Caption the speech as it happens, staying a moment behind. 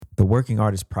The Working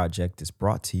Artist Project is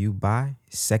brought to you by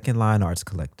Second Line Arts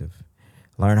Collective.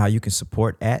 Learn how you can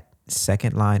support at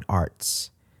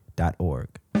secondlinearts.org.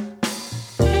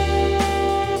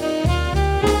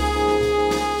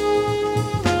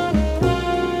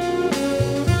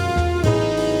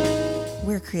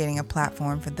 We're creating a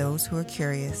platform for those who are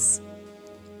curious,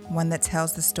 one that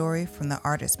tells the story from the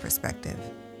artist's perspective.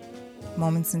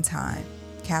 Moments in time,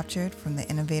 captured from the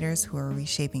innovators who are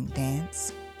reshaping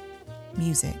dance,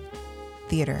 music,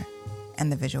 theater, and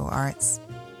the visual arts.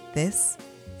 This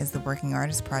is the Working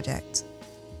Artist Project.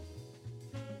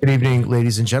 Good evening,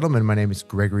 ladies and gentlemen. My name is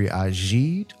Gregory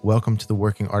Agid. Welcome to the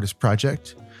Working Artist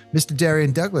Project. Mr.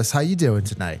 Darrian Douglas, how you doing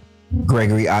tonight?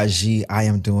 Gregory Agid, I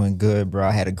am doing good, bro.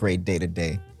 I had a great day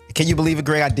today. Can you believe it,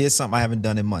 Greg? I did something I haven't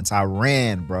done in months. I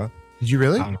ran, bro. Did you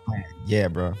really? Yeah,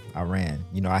 bro. I ran.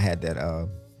 You know, I had that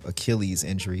Achilles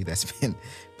injury that's been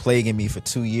plaguing me for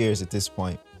 2 years at this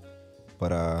point.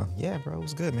 But yeah, bro, it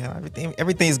was good, man.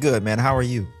 Everything's good, man. How are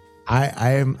you?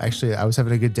 I was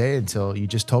having a good day until you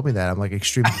just told me that. I'm like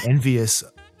extremely envious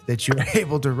that you're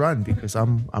able to run, because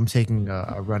I'm taking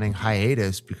a running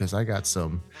hiatus because I got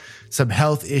some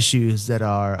health issues that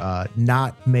are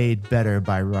not made better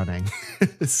by running.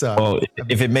 So, well,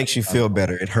 if it makes you feel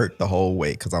better, it hurt the whole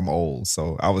way because I'm old.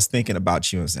 So I was thinking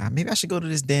about you and saying, maybe I should go to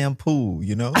this damn pool,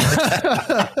 you know?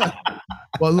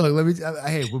 Well, look,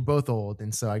 hey, we're both old.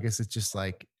 And so I guess it's just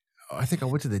like, I think I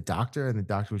went to the doctor and the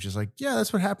doctor was just like, yeah,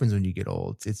 that's what happens when you get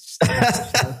old. It's just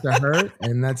starts to hurt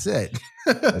and that's it.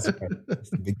 That's right. That's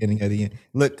the beginning of the end.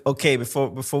 Look, okay,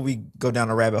 before we go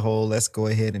down a rabbit hole, let's go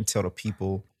ahead and tell the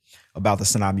people about the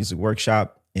Sanaa Music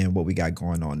Workshop and what we got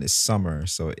going on this summer.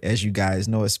 So as you guys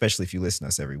know, especially if you listen to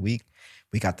us every week,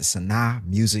 we got the Sanaa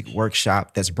Music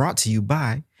Workshop that's brought to you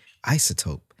by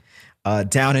Isotope.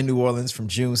 Down in New Orleans from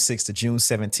June 6th to June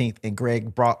 17th. And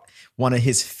Greg brought one of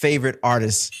his favorite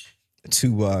artists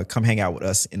to come hang out with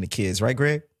us and the kids. Right,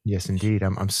 Greg? Yes, indeed.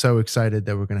 I'm so excited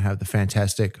that we're going to have the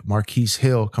fantastic Marquise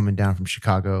Hill coming down from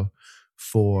Chicago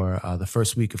for the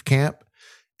first week of camp.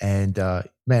 And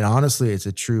man, honestly, it's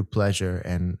a true pleasure.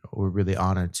 And we're really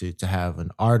honored to have an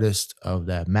artist of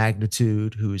that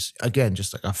magnitude who's, again,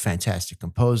 just like a fantastic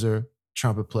composer,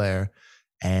 trumpet player,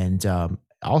 and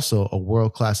also a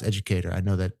world-class educator. I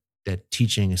know that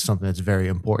teaching is something that's very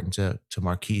important to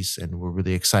Marquise, and we're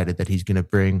really excited that he's going to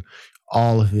bring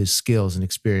all of his skills and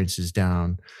experiences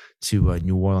down to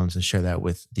New Orleans and share that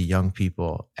with the young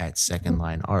people at Second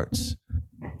Line Arts.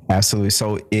 Absolutely.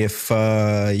 So if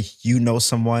you know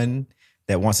someone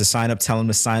that wants to sign up, tell them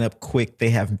to sign up quick. They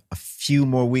have a few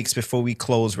more weeks before we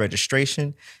close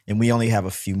registration, and we only have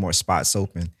a few more spots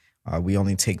open. We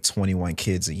only take 21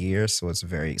 kids a year, so it's a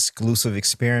very exclusive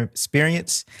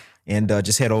experience. And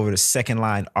just head over to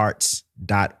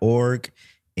secondlinearts.org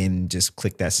and just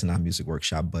click that Sanaa Music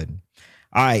Workshop button.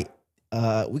 All right.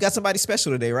 We got somebody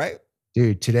special today, right?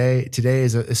 Dude, today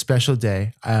is a special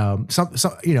day.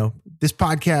 This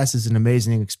podcast is an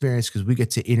amazing experience because we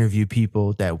get to interview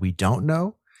people that we don't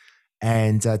know.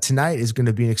 And tonight is going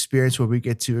to be an experience where we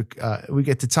get to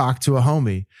talk to a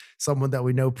homie, someone that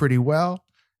we know pretty well.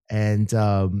 And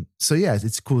so, yeah,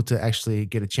 it's cool to actually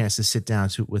get a chance to sit down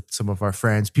with some of our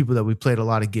friends, people that we played a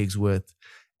lot of gigs with,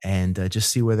 and just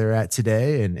see where they're at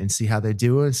today and see how they're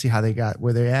doing, see how they got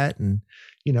where they're at, and,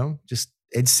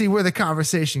 and see where the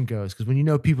conversation goes. Because when you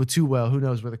know people too well, who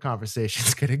knows where the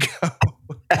conversation's going to go.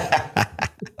 I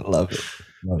love it.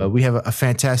 We have a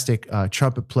fantastic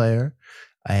trumpet player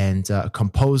and a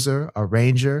composer,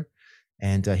 arranger.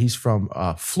 And he's from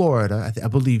Florida. I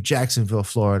believe Jacksonville,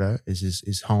 Florida is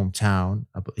his hometown.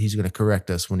 He's going to correct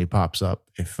us when he pops up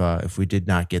if we did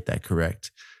not get that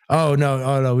correct. Oh,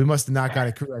 no. We must have not got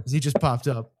it correct because he just popped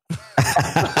up.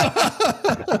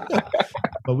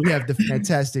 But we have the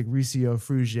fantastic Ricio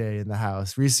Fruge in the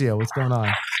house. Ricio, what's going on?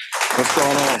 What's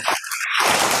going on?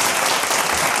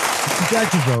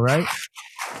 Jacksonville, right?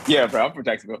 Yeah, bro, I'm from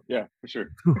Jacksonville. Yeah, for sure.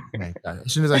 Man,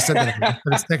 as soon as I said that, I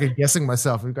started second guessing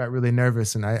myself. I got really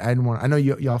nervous, and I didn't want. I know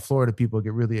y'all Florida people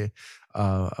get really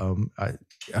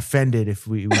offended if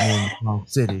we name the wrong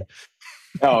city.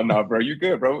 Oh no, bro, you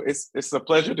good, bro. It's a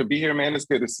pleasure to be here, man. It's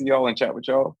good to see y'all and chat with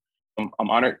y'all. I'm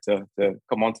honored to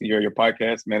come on to your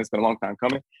podcast, man. It's been a long time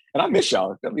coming, and I miss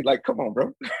y'all. I'll be like, come on,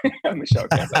 bro. I miss y'all.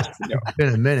 It's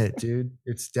been a minute, dude.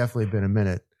 It's definitely been a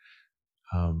minute.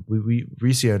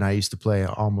 Ricio and I used to play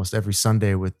almost every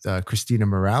Sunday with Christina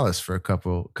Morales for a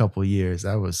couple years.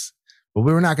 But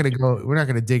we're not going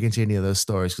to dig into any of those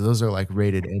stories because those are like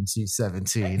rated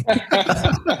NC-17.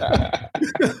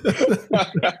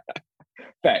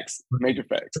 Facts, major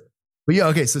facts. But yeah,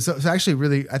 okay. So actually,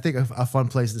 really, I think a fun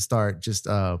place to start. Just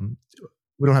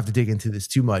we don't have to dig into this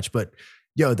too much, but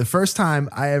Yo, the first time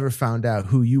I ever found out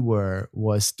who you were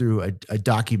was through a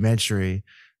documentary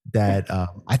that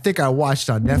I think I watched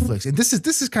on Netflix. And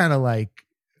this is kind of like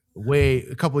way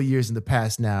a couple of years in the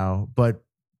past now. But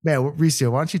man,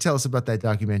 Ricio, why don't you tell us about that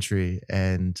documentary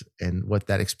and what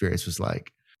that experience was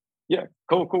like? Yeah,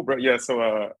 cool, bro. Yeah,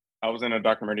 so I was in a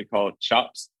documentary called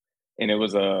Chops, and it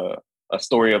was a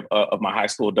story of my high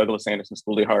school, Douglas Anderson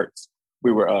School of the Arts.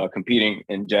 We were competing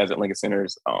in Jazz at Lincoln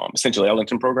Center's Essential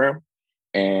Ellington program.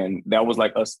 And that was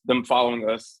like them following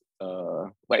us.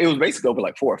 Like it was basically over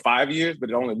like 4 or 5 years, but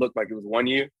it only looked like it was 1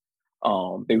 year.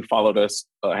 They followed us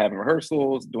having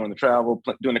rehearsals, doing the travel,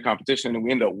 doing the competition, and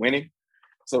we ended up winning.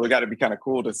 So it got to be kind of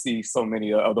cool to see so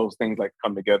many of those things like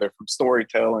come together, from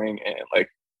storytelling, and like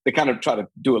they kind of try to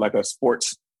do it like a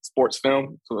sports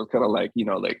film. So it's kind of like,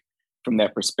 like from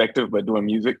that perspective, but doing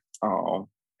music.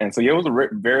 And so yeah, it was a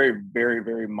very, very,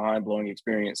 very mind-blowing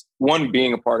experience. One,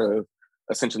 being a part of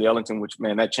Essentially Ellington, which,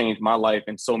 man, that changed my life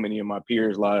and so many of my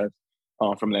peers' lives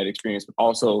from that experience, but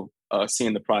also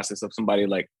seeing the process of somebody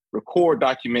like record,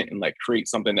 document, and like create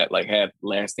something that like had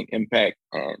lasting impact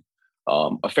and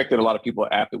affected a lot of people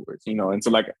afterwards, And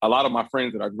so like a lot of my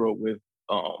friends that I grew up with,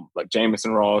 like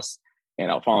Jameson Ross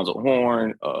and Alfonso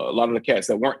Horn, a lot of the cats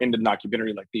that weren't in the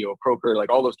documentary, like Theo Croker,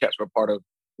 like all those cats were part of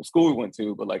the school we went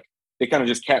to, but like they kind of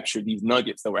just captured these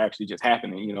nuggets that were actually just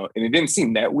happening, and it didn't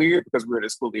seem that weird because we were at a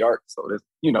School of the Arts. So there's,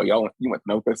 you went to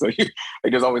NOCA, so like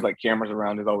there's always like cameras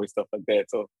around, there's always stuff like that.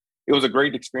 So it was a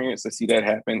great experience to see that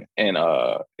happen. And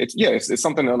it's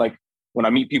something that like when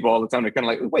I meet people all the time, they're kind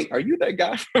of like, wait, are you that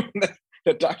guy from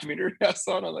that documentary I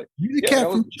saw? And I'm like, you the cat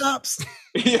from Chops?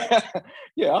 Yeah.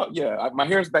 My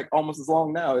hair's back almost as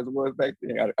long now as it was back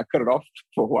then. I cut it off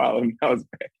for a while and now it's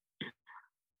back.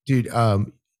 Dude,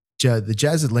 the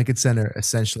Jazz at Lincoln Center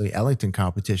Essentially Ellington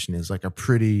competition is like a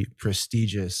pretty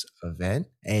prestigious event.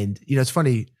 And, it's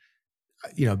funny,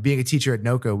 being a teacher at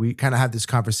NOCA, we kind of have this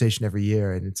conversation every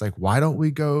year, and it's like, why don't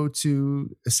we go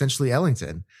to Essentially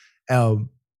Ellington?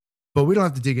 But we don't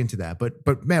have to dig into that.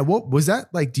 But man, what was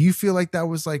that like? Do you feel like that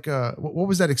was like, what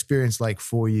was that experience like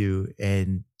for you?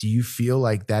 And do you feel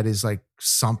like that is like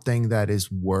something that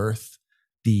is worth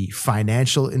the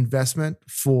financial investment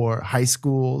for high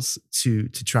schools to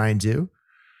try and do?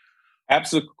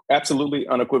 Absolutely,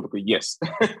 unequivocally, yes.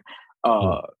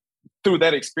 Through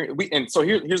that experience, and so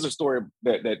here's a story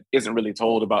that isn't really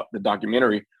told about the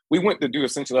documentary. We went to do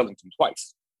Essential Ellington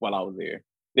twice while I was there.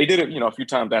 They did it, a few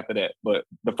times after that. But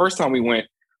the first time we went,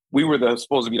 we were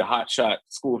supposed to be the hot shot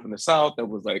school from the South that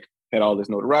was like had all this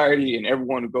notoriety, and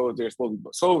everyone who goes there is supposed to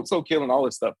be so killing all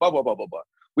this stuff. Blah blah blah blah blah.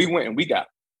 We went and we got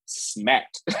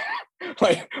smacked.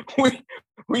 Like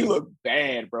we look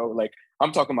bad, bro. Like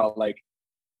I'm talking about like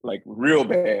real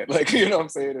bad. Like, you know what I'm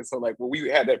saying? And so like when we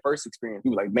had that first experience, we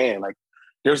were like, man, like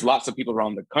there's lots of people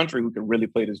around the country who can really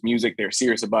play this music. They're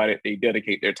serious about it. They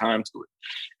dedicate their time to it.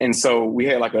 And so we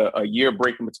had like a year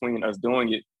break in between us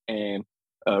doing it and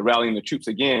rallying the troops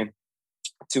again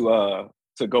to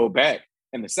go back.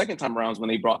 And the second time around is when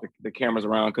they brought the cameras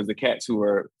around, because the cats who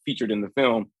were featured in the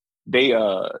film, they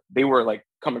were like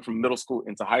coming from middle school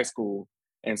into high school.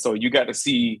 And so you got to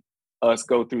see us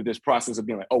go through this process of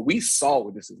being like, oh, we saw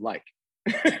what this is like.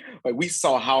 Like we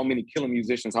saw how many killing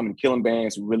musicians, how many killing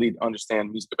bands who really understand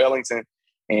the music of Ellington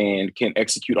and can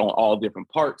execute on all different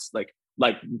parts. Like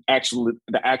actually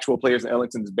the actual players in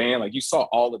Ellington's band, like you saw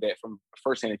all of that from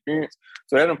firsthand experience.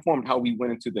 So that informed how we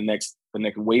went into the next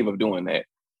wave of doing that.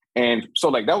 And so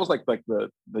like that was like the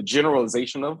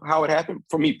generalization of how it happened.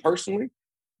 For me personally,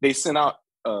 they sent out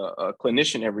a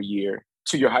clinician every year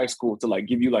to your high school to like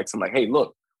give you like some like, hey,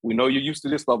 look, we know you're used to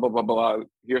this, blah, blah, blah, blah.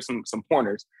 Here's some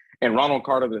pointers. And Ronald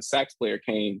Carter, the sax player,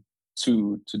 came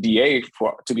to DA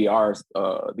to be ours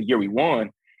the year we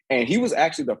won. And he was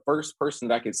actually the first person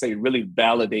that I could say really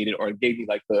validated or gave me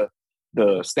like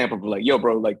the stamp of like, yo,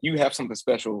 bro, like you have something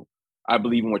special. I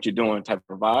believe in what you're doing type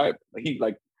of vibe.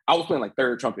 Like I was playing like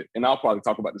third trumpet, and I'll probably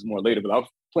talk about this more later, but I was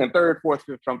playing third, fourth,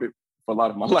 fifth trumpet for a lot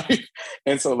of my life.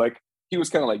 And so like, he was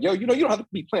kind of like, yo, you don't have to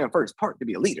be playing first part to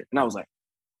be a leader. And I was like,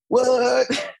 what?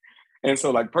 And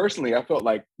so like personally, I felt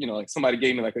like, like somebody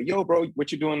gave me like a, yo, bro, what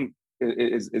you're doing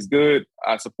is good.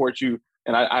 I support you.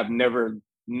 And I've never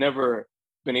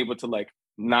been able to like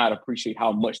not appreciate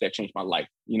how much that changed my life.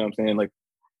 You know what I'm saying? Like,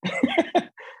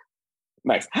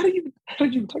 nice. How did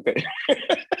you take that?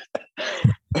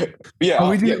 Yeah,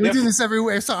 we do this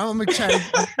everywhere. So I'm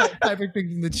typing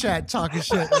things in the chat, talking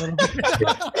shit.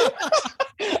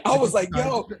 I was like,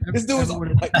 yo, this dude's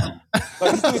like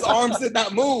this dude's arms did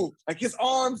not move. Like his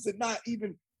arms did not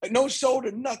even, like no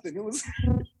shoulder, nothing. It was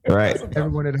right.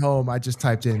 Everyone at home, I just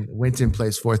typed in Winton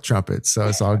plays fourth trumpet, so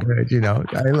it's all good.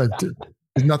 I looked.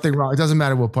 There's nothing wrong. It doesn't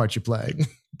matter what part you play.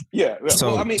 Yeah. So,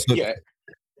 well, I mean, so yeah.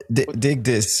 dig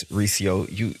this, Ricio.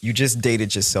 You just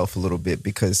dated yourself a little bit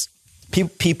because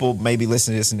people may be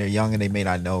listening to this and they're young and they may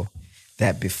not know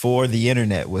that before the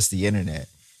internet was the internet,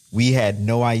 we had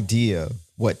no idea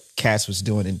what cats was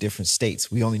doing in different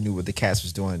states. We only knew what the cats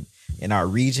was doing in our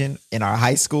region, in our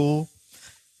high school.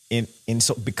 And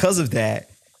so because of that,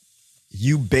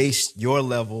 you based your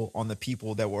level on the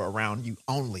people that were around you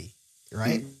only,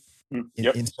 right? Mm-hmm.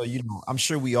 Yep. And so, I'm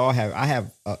sure we all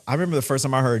have, I remember the first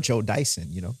time I heard Joe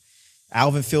Dyson,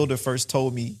 Alvin Fielder first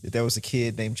told me that there was a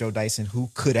kid named Joe Dyson who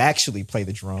could actually play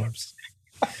the drums.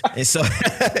 And so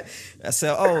I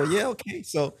said, oh yeah, okay.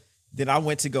 So then I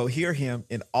went to go hear him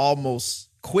and almost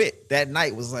quit that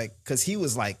night. Was like, cause he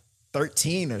was like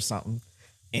 13 or something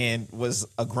and was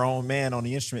a grown man on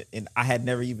the instrument. And I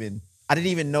didn't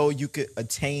even know you could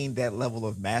attain that level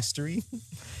of mastery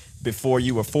before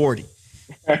you were 40.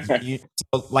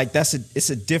 So like it's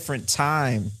a different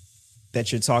time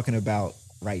that you're talking about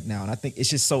right now. And I think it's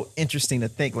just so interesting to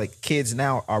think like kids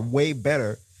now are way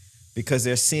better because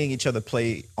they're seeing each other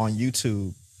play on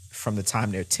YouTube from the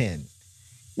time they're 10.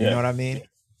 You know what I mean?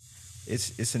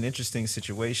 It's an interesting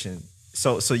situation.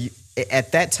 So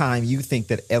at that time you think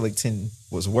that Ellington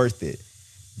was worth it,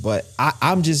 but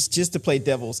I'm just to play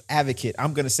devil's advocate.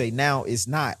 I'm going to say now it's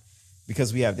not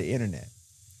because we have the internet.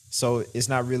 So it's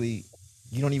not really,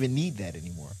 you don't even need that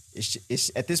anymore.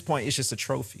 It's at this point, it's just a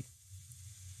trophy.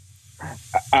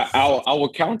 I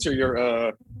will counter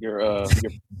your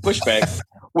pushback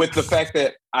with the fact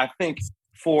that I think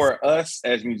for us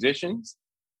as musicians,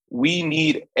 we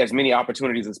need as many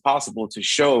opportunities as possible to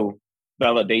show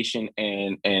validation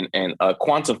and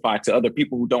quantify to other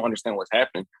people who don't understand what's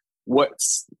happening what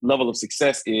level of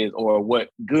success is or what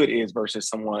good is versus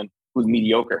someone who's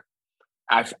mediocre.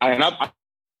 I've been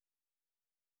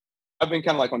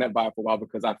kind of like on that vibe for a while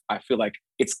because I feel like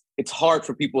it's hard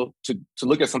for people to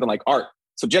look at something like art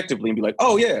subjectively and be like,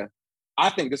 oh yeah, I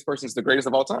think this person's the greatest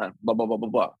of all time, blah, blah, blah, blah,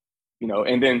 blah.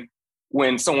 And then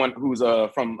when someone who's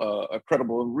from a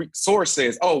credible source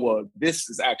says, oh, well, this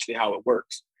is actually how it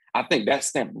works. I think that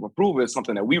stamp of approval is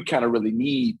something that we kind of really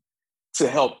need to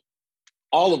help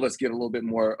all of us get a little bit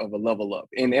more of a level up.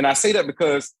 And I say that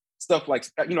because stuff like,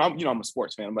 I'm a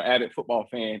sports fan, I'm an avid football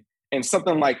fan. And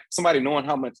something like somebody knowing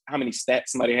how many stats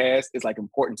somebody has is like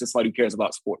important to somebody who cares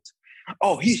about sports.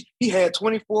 Oh, he had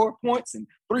 24 points and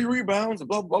 3 rebounds and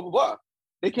blah, blah, blah, blah.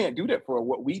 They can't do that for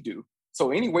what we do.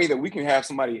 So any way that we can have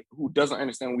somebody who doesn't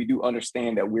understand what we do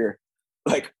understand that we're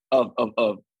like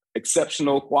of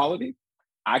exceptional quality,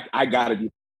 I gotta be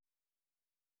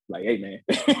like, hey man,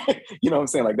 you know what I'm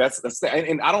saying? Like that's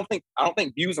and I don't think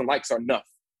views and likes are enough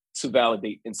to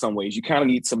validate in some ways. You kind of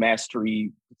need some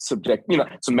mastery subject,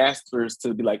 some masters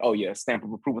to be like, oh yeah, stamp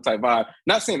of approval type vibe.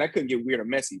 Not saying that couldn't get weird or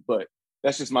messy, but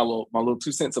that's just my little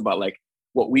 2 cents about like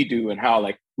what we do and how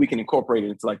like we can incorporate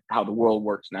it into like how the world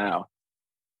works now.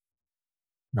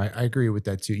 I agree with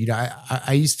that too.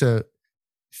 I used to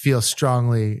feel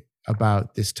strongly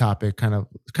about this topic, kind of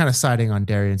siding on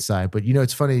Darrian's side, but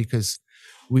it's funny because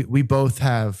we both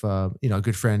have a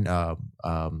good friend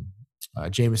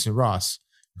Jameson Ross,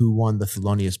 who won the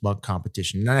Thelonious Monk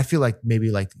competition. And I feel like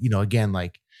maybe like, again,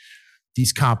 like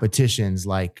these competitions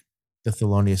like the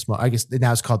Thelonious Monk, I guess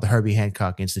now it's called the Herbie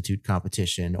Hancock Institute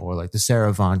competition or like the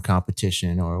Sarah Vaughan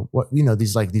competition or what,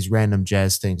 these random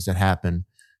jazz things that happen.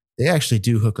 They actually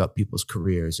do hook up people's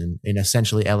careers. And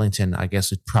essentially Ellington, I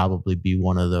guess, would probably be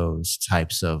one of those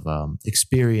types of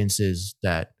experiences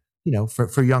that,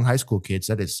 for young high school kids,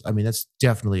 that's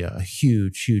definitely a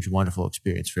huge, huge, wonderful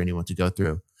experience for anyone to go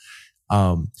through.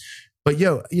 But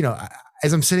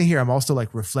as I'm sitting here, I'm also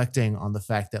like reflecting on the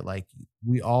fact that like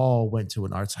we all went to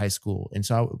an arts high school. And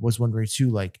so I was wondering too,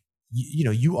 like,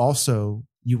 you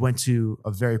went to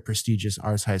a very prestigious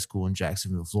arts high school in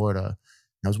Jacksonville, Florida.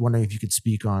 And I was wondering if you could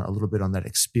speak on a little bit on that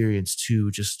experience too,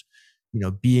 just,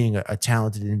 being a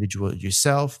talented individual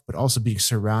yourself, but also being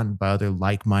surrounded by other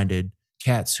like-minded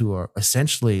cats who are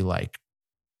essentially like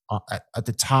at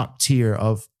the top tier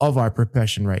of our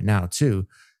profession right now too.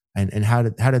 And how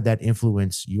did that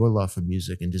influence your love for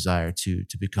music and desire to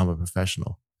become a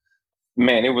professional?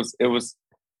 Man, it was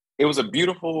a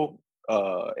beautiful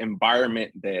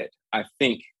environment that I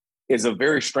think is a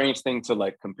very strange thing to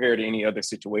like compare to any other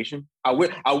situation. I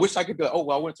wish I could go, oh,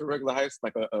 well, I went to a regular high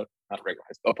school, like not a regular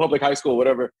high school, a public high school,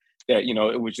 whatever, that,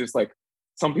 it was just like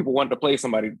some people wanted to play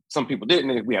somebody, some people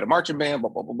didn't. We had a marching band, blah,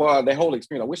 blah, blah, blah. That whole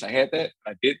experience, I wish I had that.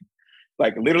 I didn't.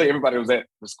 Like literally everybody was at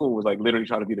the school was like literally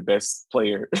trying to be the best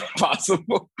player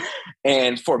possible.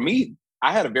 And for me,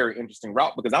 I had a very interesting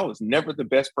route because I was never the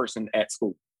best person at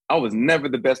school. I was never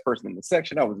the best person in the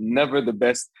section. I was never the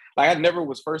best. Like I never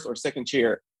was first or second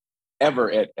chair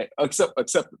ever except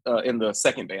in the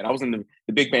second band. I was in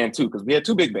the big band too, because we had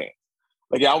two big bands.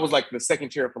 Like I was like the second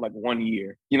chair for like 1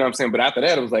 year. You know what I'm saying? But after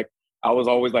that, it was like I was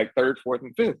always like third, fourth,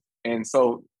 and fifth. And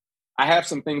so I have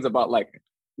some things about like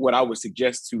what I would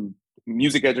suggest to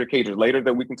music educators later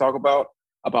that we can talk about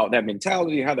that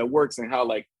mentality, how that works, and how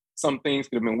like some things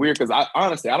could have been weird. Because I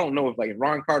honestly, I don't know if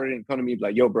Ron Carter didn't come to me and be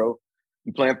like, yo, bro,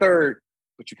 you playing third,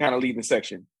 but you kind of leading the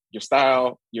section. Your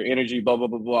style, your energy, blah, blah,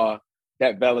 blah, blah.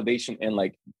 That validation and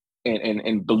like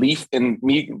and belief in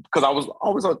me, because I was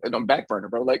always on back burner,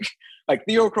 bro. Like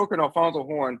Theo Croker and Alfonso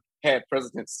Horn had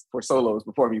presidents for solos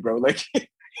before me, bro. Like,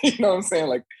 you know what I'm saying?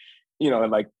 Like, you know,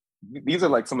 like these are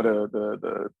like some of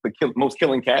the most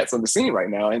killing cats on the scene right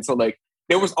now. And so like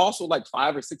there was also like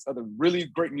 5 or 6 other really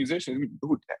great musicians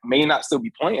who may not still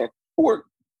be playing, who were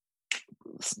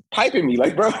piping me,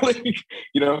 like, bro, like,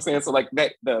 you know what I'm saying? So like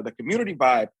that the community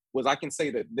vibe was, I can say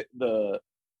that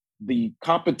the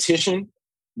competition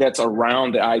that's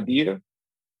around the idea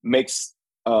makes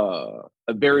a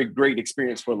very great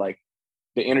experience for like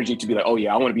the energy to be like, oh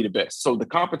yeah, I want to be the best. So the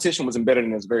competition was embedded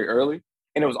in us very early.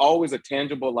 And it was always a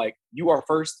tangible, like you are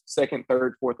first, second,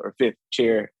 third, fourth, or fifth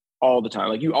chair all the time.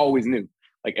 Like you always knew,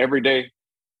 like every day,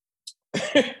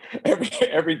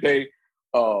 every day,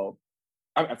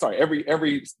 I'm sorry,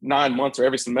 every 9 months or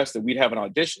every semester, we'd have an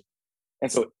audition.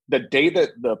 And so the day that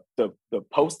the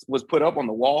post was put up on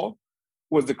the wall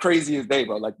was the craziest day,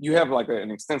 bro. Like you have like an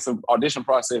extensive audition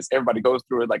process. Everybody goes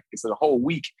through it. Like it's a whole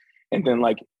week. And then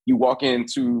like you walk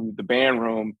into the band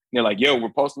room and you're like, yo, we're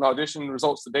posting audition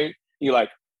results today. You're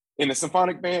like, in the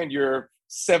symphonic band, you're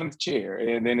 7th chair.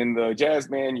 And then in the jazz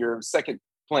band, you're second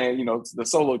playing, you know, the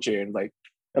solo chair. And like,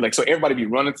 so everybody be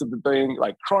running to the thing,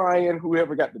 like crying,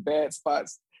 whoever got the bad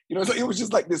spots, you know, so it was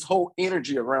just like this whole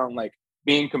energy around like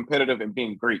being competitive and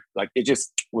being great. Like it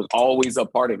just was always a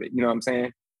part of it. You know what I'm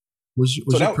saying? Was your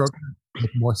program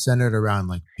like more centered around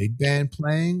like big band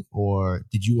playing, or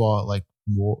did you all like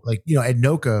more like, you know, at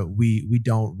NOCA, we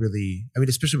don't really, I mean,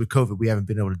 especially with COVID, we haven't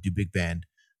been able to do big band,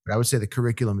 but I would say the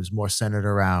curriculum is more centered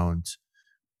around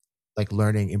like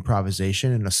learning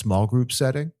improvisation in a small group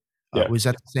setting. Yeah. Was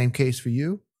that the same case for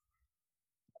you?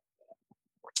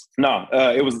 No,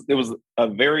 it was a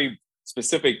very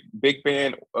specific big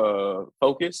band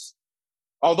focus.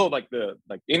 Although like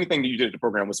anything that you did at the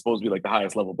program was supposed to be like the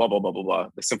highest level, blah, blah, blah, blah, blah.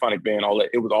 The symphonic band, all that,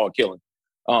 it was all killing.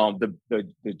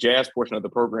 The jazz portion of the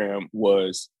program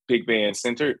was big band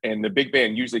centered, and the big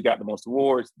band usually got the most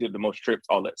awards, did the most trips,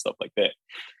 all that stuff like that.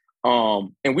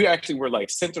 And we actually were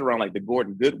like centered around like the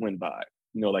Gordon Goodwin vibe,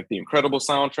 you know, like the Incredible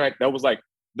soundtrack. That was like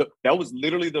that was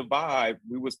literally the vibe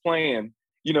we was playing.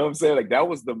 You know what I'm saying? Like that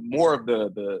was the more of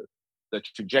the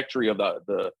trajectory of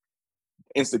the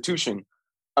institution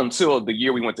until the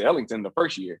year we went to Ellington, the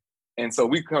first year. And so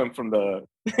we come from like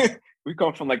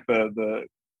the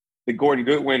Gordon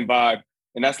Goodwin vibe,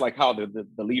 and that's like how the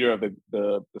leader of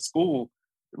the school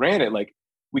ran it. Like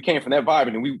we came from that vibe,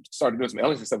 and then we started doing some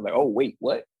Ellington stuff. Like, oh wait,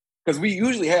 what? Because we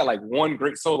usually had like one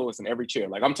great soloist in every chair.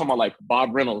 Like I'm talking about like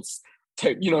Bob Reynolds,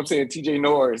 you know what I'm saying, T.J.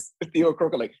 Norris, Theo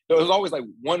Croker. Like there was always like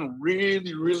one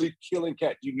really, really killing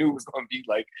cat you knew was going to be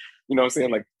like, you know what I'm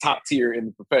saying, like top tier in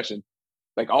the profession.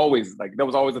 Like always, like that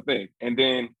was always a thing. And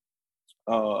then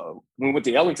when we went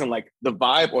to Ellington, like the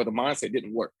vibe or the mindset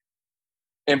didn't work.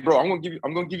 And bro, I'm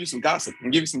gonna give you some gossip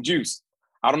and give you some juice.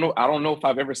 I don't know if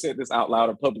I've ever said this out loud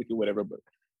or public or whatever, but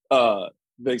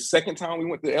the second time we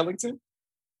went to Ellington,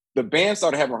 the band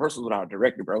started having rehearsals with our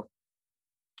director, bro.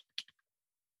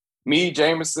 Me,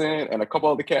 Jameson, and a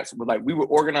couple other cats were like, we would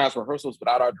organize rehearsals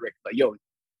without our director. Like, yo,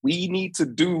 we need to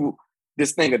do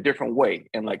this thing a different way.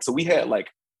 And like, so we had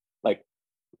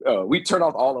we turn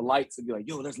off all the lights and be like,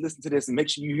 yo, let's listen to this and make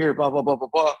sure you hear blah, blah, blah, blah,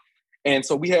 blah. And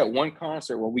so we had one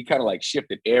concert where we kind of like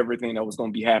shifted everything that was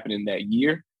going to be happening that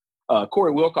year.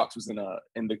 Corey Wilcox was in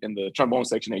the trombone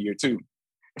section that year too.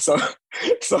 So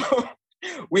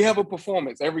we have a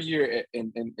performance every year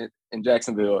in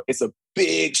Jacksonville. It's a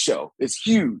big show. It's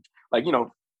huge. Like, you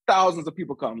know, thousands of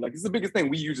people come. Like it's the biggest thing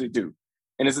we usually do.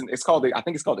 And it's called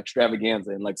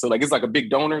Extravaganza. And like, so like, it's like a big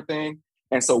donor thing.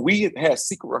 And so we had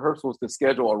secret rehearsals to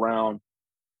schedule around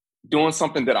doing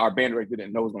something that our band director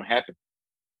didn't know was going to happen.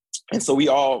 And so we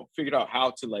all figured out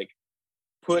how to like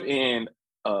put in,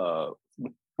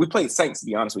 we played Saints, to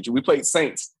be honest with you. We played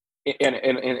Saints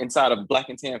inside of Black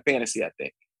and Tan Fantasy, I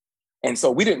think. And so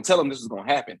we didn't tell them this was going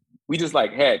to happen. We just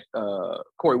like had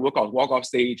Corey Wilcox walk off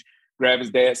stage, grab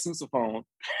his dad's sousaphone.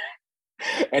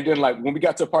 And then like when we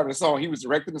got to a part of the song, he was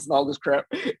directing us and all this crap.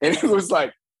 And it was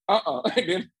like, And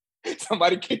then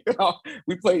Somebody kicked it off.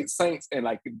 We played Saints and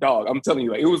like dog. I'm telling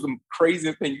you, like, it was the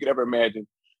craziest thing you could ever imagine.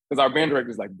 Because our band director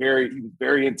was like he was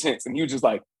very intense, and he was just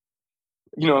like,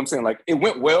 you know what I'm saying? Like, it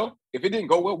went well. If it didn't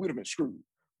go well, we'd have been screwed.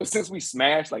 But since we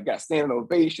smashed, like, got standing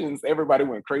ovations, everybody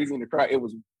went crazy in the crowd. It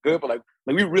was good, but like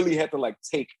we really had to like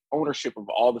take ownership of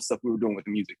all the stuff we were doing with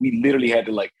the music. We literally had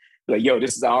to like be like, yo,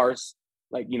 this is ours.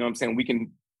 Like, you know what I'm saying? We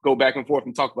can go back and forth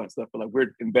and talk about stuff, but like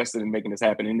we're invested in making this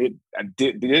happen. And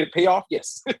did it pay off?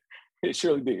 Yes, it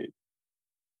surely did.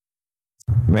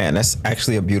 Man, that's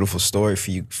actually a beautiful story for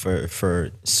you,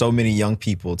 for so many young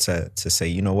people to say,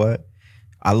 you know what?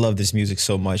 I love this music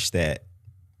so much that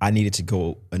I needed to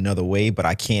go another way, but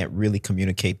I can't really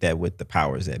communicate that with the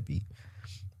powers that be.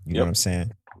 You know what I'm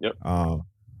saying? Yep.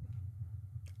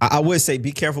 I would say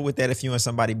be careful with that if you and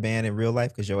somebody banned in real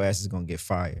life, because your ass is gonna get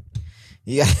fired.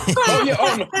 Yeah. Oh yeah.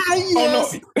 Oh no.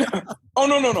 Yes. Oh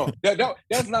no. Oh no.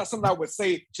 That's not something I would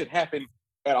say should happen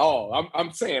at all.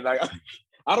 I'm saying, like,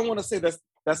 I don't want to say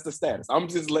that's the status. I'm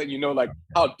just letting you know, like,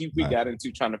 how deep we got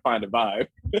into trying to find a vibe.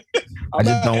 I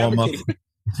just don't want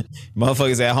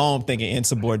motherfuckers at home thinking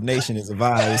insubordination is a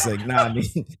vibe. It's like, nah, man,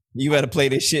 you better play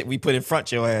this shit we put in front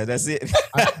of your ass. That's it.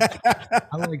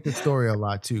 I like the story a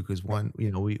lot too, because one,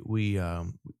 you know, we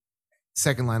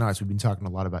Second Line Arts, we've been talking a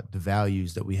lot about the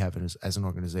values that we have as an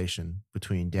organization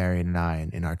between Darrian and I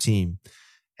and our team,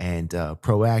 and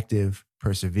proactive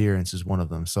perseverance is one of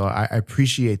them. So I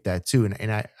appreciate that too.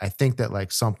 And I think that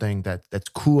like something that's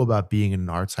cool about being in an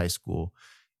arts high school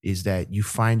is that you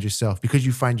find yourself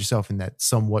in that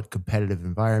somewhat competitive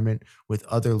environment with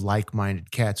other like-minded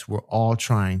cats who are all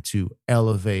trying to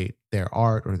elevate their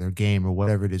art or their game or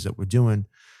whatever it is that we're doing.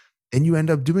 And you end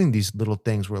up doing these little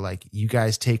things where like you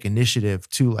guys take initiative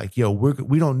to like, yo,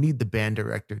 we don't need the band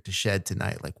director to shed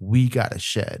tonight. Like, we got to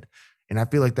shed. And I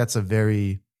feel like that's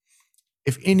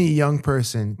if any young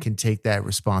person can take that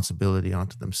responsibility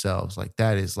onto themselves, like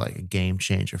that is like a game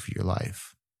changer for your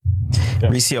life. Yeah.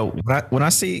 Ricio, when I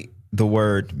see the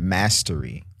word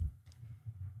mastery,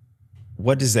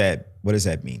 what does that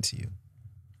mean to you?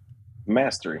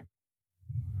 Mastery.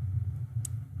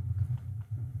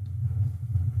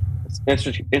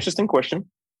 It's interesting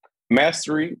question.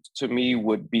 Mastery to me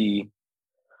would be,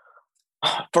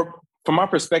 from my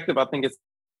perspective, I think it's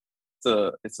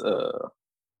a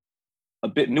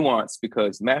bit nuanced,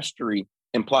 because mastery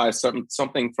implies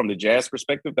something from the jazz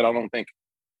perspective that I don't think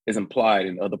is implied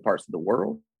in other parts of the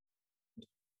world.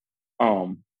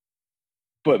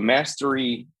 But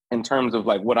mastery in terms of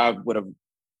like what I would have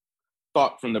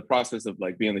thought from the process of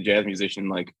like being a jazz musician,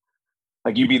 like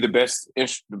you be the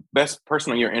best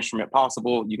person on your instrument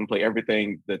possible. You can play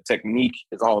everything. The technique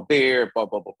is all there. Blah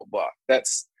blah blah blah blah.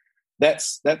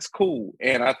 That's cool,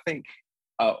 and I think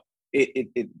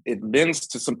it lends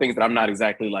to some things that I'm not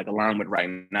exactly like aligned with right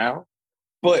now,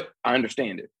 but I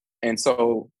understand it. And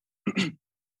so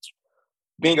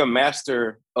being a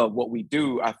master of what we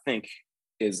do, I think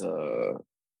is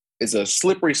a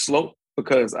slippery slope,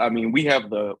 because I mean, we have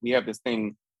this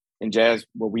thing in jazz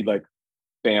where we like,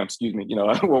 you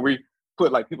know, where we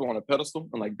put like people on a pedestal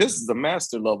and like, this is the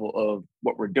master level of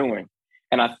what we're doing.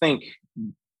 And I think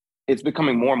it's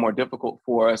becoming more and more difficult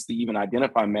for us to even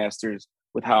identify masters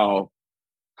with how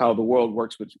the world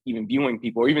works with even viewing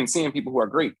people or even seeing people who are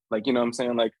great. Like, you know what I'm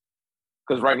saying? Like,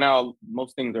 because right now,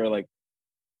 most things are like,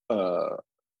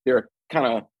 they're kind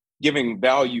of giving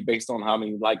value based on how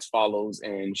many likes, follows,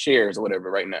 and shares or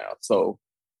whatever right now. So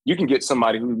you can get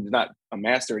somebody who's not a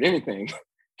master at anything,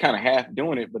 kind of half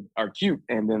doing it, but are cute.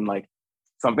 And then like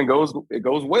something goes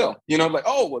well, you know, like,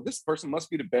 oh, well, this person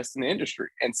must be the best in the industry.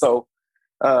 And so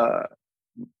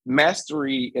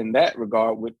mastery in that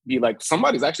regard would be like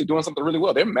somebody's actually doing something really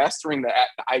well. They're mastering the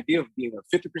idea of being a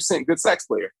 50% good sax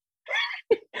player,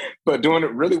 but doing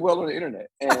it really well on the internet.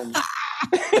 And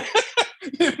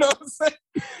you know what I'm saying?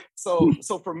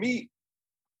 So for me,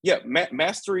 yeah,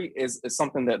 mastery is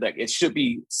something that it should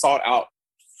be sought out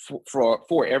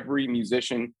for every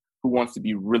musician who wants to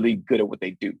be really good at what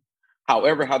they do.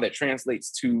 However, how that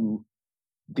translates to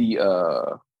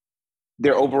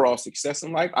their overall success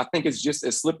in life, I think it's just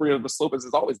as slippery of a slope as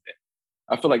it's always been.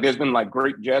 I feel like there's been like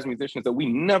great jazz musicians that we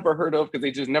never heard of because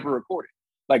they just never recorded.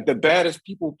 Like the baddest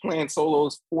people playing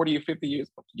solos 40 or 50 years,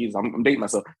 geez, I'm dating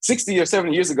myself, 60 or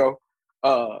 70 years ago,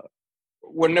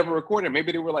 were never recorded.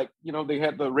 Maybe they were like, you know, they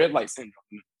had the red light syndrome.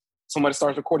 Somebody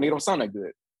starts recording, they don't sound that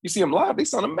good. You see them live, they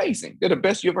sound amazing. They're the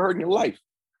best you ever heard in your life.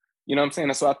 You know what I'm saying?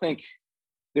 And so I think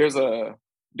there's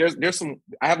some,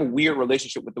 I have a weird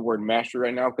relationship with the word mastery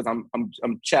right now, because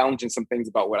I'm challenging some things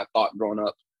about what I thought growing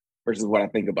up versus what I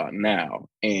think about now.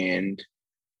 And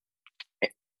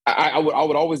I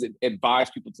would always advise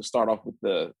people to start off with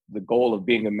the goal of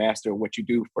being a master of what you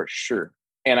do for sure.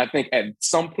 And I think at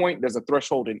some point there's a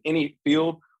threshold in any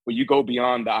field where you go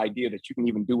beyond the idea that you can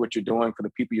even do what you're doing for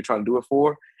the people you're trying to do it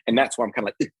for. And that's why I'm kind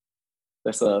of like,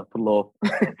 let's put a little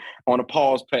on a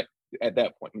pause at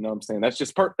that point. You know what I'm saying? That's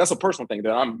just that's a personal thing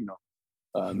that I'm,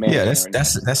 yeah,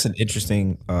 that's an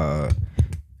interesting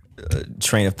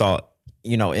train of thought.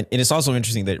 And it's also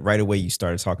interesting that right away you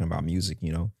started talking about music.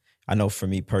 I know for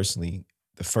me personally,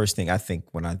 the first thing I think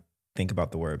when I think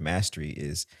about the word mastery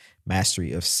is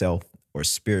mastery of self or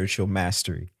spiritual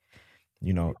mastery.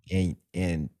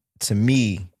 And to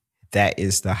me, that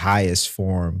is the highest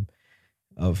form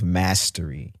of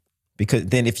mastery, because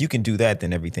then if you can do that,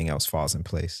 then everything else falls in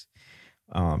place.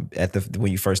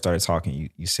 When you first started talking,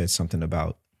 you said something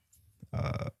about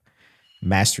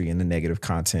mastery in the negative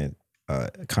connotation,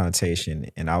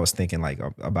 and I was thinking like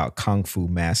about kung fu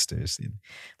masters, and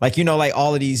like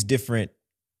all of these different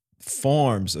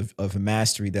forms of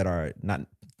mastery that are not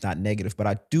negative. But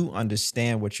I do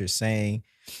understand what you're saying.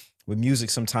 With music,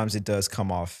 sometimes it does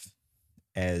come off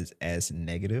as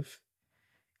negative,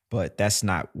 but that's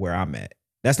not where I'm at.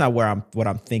 That's not what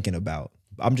I'm thinking about.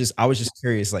 I was just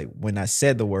curious, like when I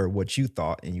said the word, what you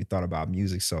thought, and you thought about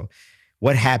music. So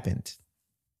what happened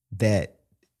that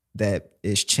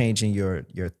is changing your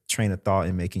train of thought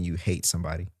and making you hate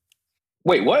somebody?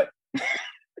 Wait, what?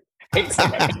 Hate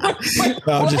somebody?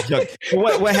 No, I'm just joking.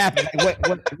 What happened?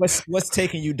 What's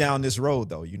taking you down this road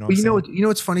though? You know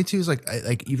what's funny too is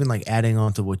like even like adding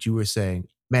on to what you were saying,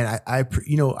 man, I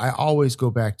always go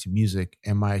back to music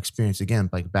and my experience again,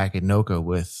 like back at NOCA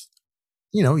with,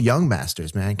 young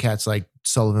masters, man, cats like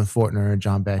Sullivan Fortner and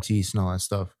John Baptiste and all that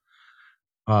stuff.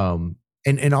 And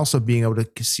also being able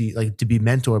to see, like, to be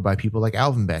mentored by people like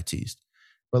Alvin Baptiste.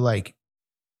 But like,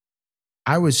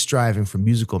 I was striving for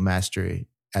musical mastery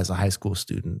as a high school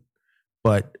student,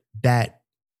 but that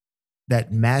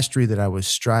mastery that I was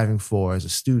striving for as a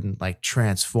student, like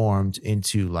transformed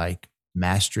into like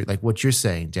mastery, like what you're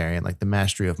saying, Darrian, like the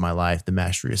mastery of my life, the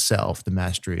mastery of self, the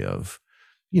mastery of,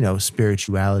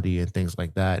 spirituality and things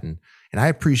like that. And I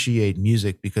appreciate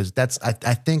music because that's,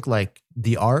 I think like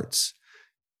the arts,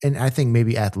 and I think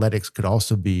maybe athletics could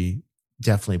also be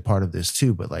definitely part of this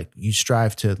too, but like you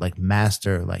strive to like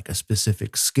master like a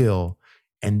specific skill.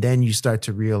 And then you start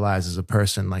to realize as a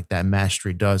person, like that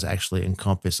mastery does actually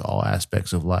encompass all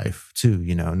aspects of life too,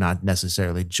 not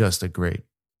necessarily just a great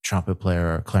trumpet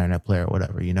player or clarinet player or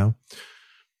whatever, Yeah,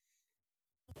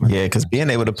 because being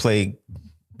able to play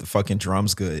the fucking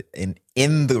drums good and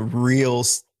in the real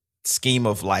scheme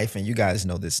of life, and you guys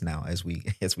know this now as we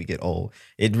get old,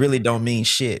 it really don't mean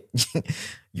shit.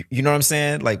 You know what I'm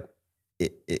saying? Like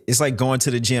it's like going to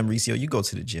the gym. Ricio, you go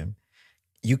to the gym.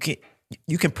 You can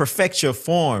perfect your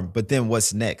form, but then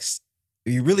what's next?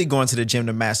 You're really going to the gym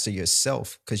to master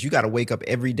yourself, because you got to wake up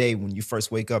every day when you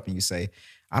first wake up and you say,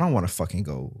 I don't want to fucking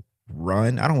go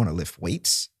run. I don't want to lift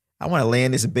weights. I want to lay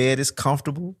in this bed. It's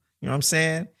comfortable. You know what I'm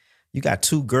saying? You got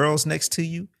 2 girls next to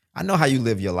you. I know how you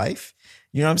live your life.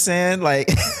 You know what I'm saying? Like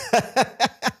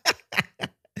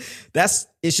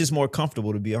it's just more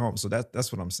comfortable to be at home. So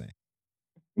that's what I'm saying.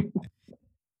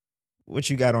 What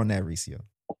you got on that, Ricio?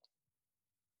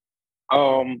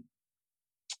 I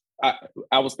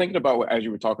was thinking about as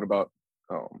you were talking about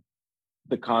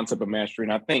the concept of mastery,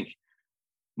 and I think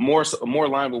more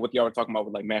aligned with what y'all were talking about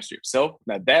with like mastery of self.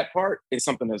 Now that part is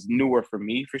something that's newer for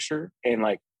me for sure, and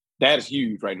like that is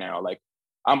huge right now. Like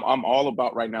I'm all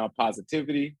about right now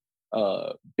positivity,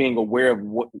 being aware of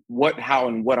what, how,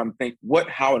 and what I'm think, what,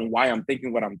 how, and why I'm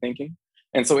thinking what I'm thinking.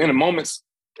 And so in the moments,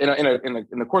 in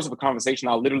the course of a conversation,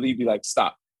 I'll literally be like,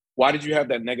 stop. Why did you have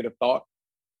that negative thought?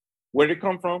 Where did it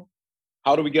come from?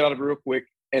 How do we get out of it real quick?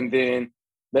 And then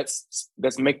let's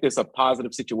make this a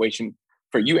positive situation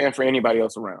for you and for anybody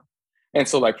else around. And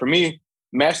so like for me,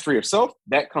 mastery of self,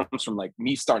 that comes from like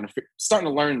me starting to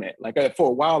learn that. Like for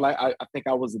a while, I think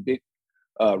I was a bit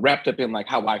wrapped up in like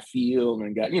how I feel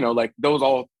and got, like those,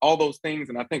 all those things.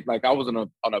 And I think like I was on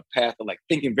a path of like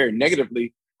thinking very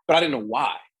negatively, but I didn't know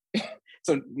why.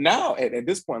 So now at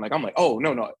this point, like I'm like, oh,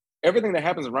 no, everything that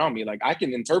happens around me, like I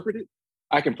can interpret it,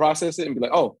 I can process it and be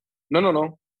like, oh,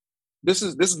 no. This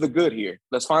is the good here.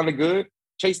 Let's find the good,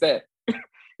 chase that.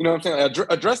 You know what I'm saying?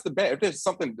 Address the bad. If there's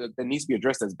something that needs to be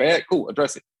addressed as bad, cool,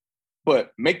 address it.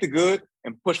 But make the good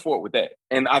and push forward with that.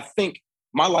 And I think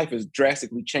my life has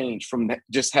drastically changed from that,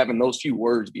 just having those few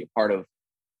words be a part of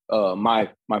my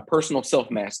personal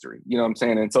self-mastery. You know what I'm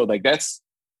saying? And so like that's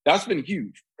been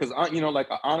huge. Because like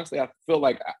honestly, I feel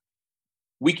like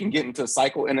we can get into a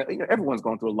cycle, and everyone's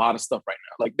going through a lot of stuff right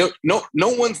now. Like no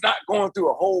one's not going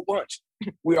through a whole bunch.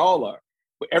 We all are.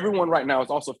 But everyone right now is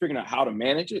also figuring out how to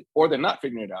manage it, or they're not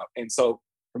figuring it out. And so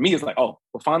for me, it's like, oh,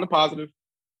 we'll find the positive,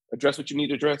 address what you need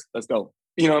to address. Let's go.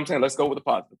 You know what I'm saying? Let's go with the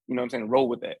positive. You know what I'm saying? Roll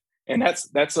with that. And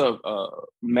that's a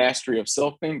mastery of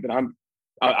self thing that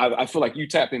I feel like you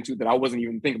tapped into that I wasn't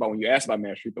even thinking about when you asked about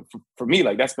mastery. But for me,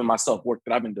 like that's been my self work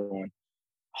that I've been doing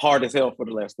hard as hell for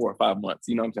the last 4 or 5 months.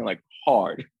 You know what I'm saying? Like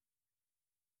hard.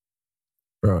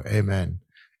 Bro, amen.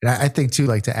 And I think too,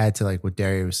 like to add to like what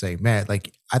Darrian was saying, man,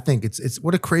 like I think it's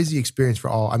what a crazy experience for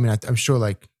all. I mean, I'm sure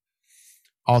like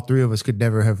all three of us could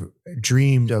never have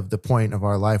dreamed of the point of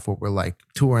our life where we're like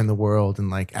touring the world and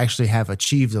like actually have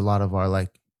achieved a lot of our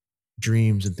like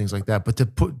dreams and things like that. But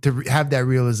to have that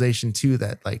realization too,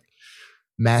 that like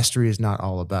mastery is not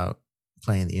all about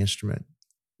playing the instrument,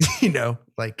 you know,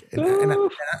 like, and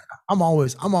I'm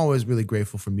always really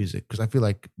grateful for music because I feel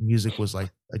like music was like,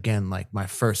 again, like my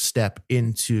first step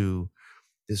into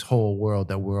this whole world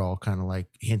that we're all kind of like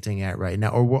hinting at right now,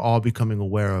 or we're all becoming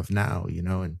aware of now, you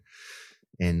know,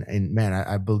 and man,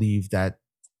 I believe that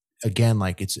again,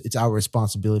 like it's our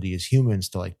responsibility as humans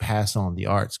to like pass on the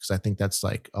arts, because I think that's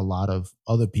like a lot of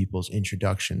other people's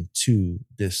introduction to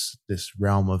this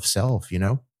realm of self, you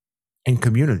know, and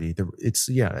community. It's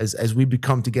as we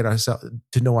become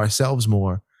to know ourselves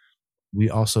more, we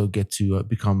also get to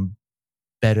become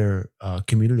better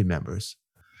community members.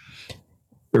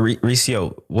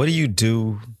 Ricio, what do you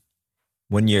do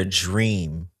when you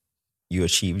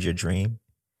achieve your dream,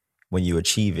 when you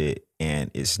achieve it and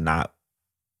it's not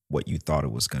what you thought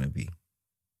it was going to be?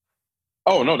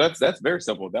 Oh no, that's very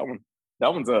simple. That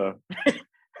one's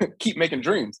keep making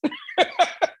dreams.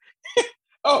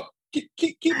 Oh,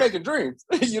 keep making dreams.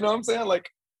 You know what I'm saying? Like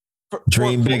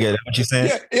dream bigger. That's what you're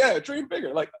saying? Yeah, dream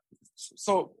bigger. Like,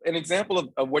 so an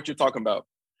example of what you're talking about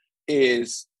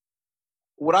is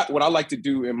what I like to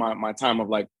do in my time of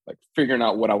like figuring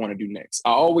out what I want to do next.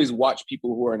 I always watch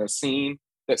people who are in a scene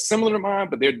that's similar to mine,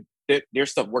 but their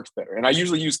stuff works better. And I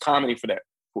usually use comedy for that,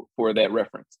 for that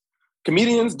reference.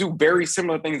 Comedians do very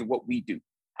similar things to what we do.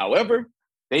 However,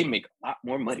 they make a lot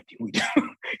more money than we do.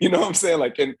 You know what I'm saying?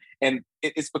 Like, and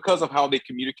it's because of how they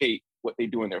communicate what they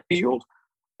do in their field,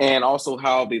 and also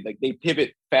how they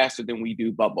pivot faster than we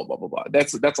do. Blah blah blah blah blah.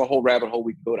 That's a whole rabbit hole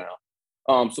we can go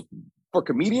down. So for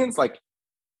comedians, like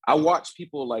I watch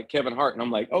people like Kevin Hart, and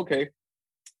I'm like, okay,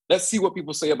 let's see what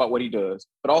people say about what he does,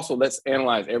 but also let's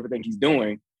analyze everything he's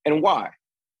doing and why.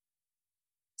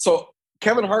 So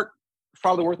Kevin Hart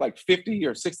probably worth like $50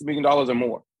 or $60 million or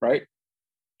more, right?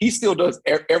 He still does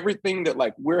everything that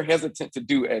like we're hesitant to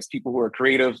do as people who are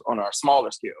creatives on our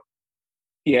smaller scale.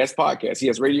 He has podcasts, he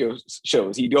has radio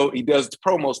shows, he does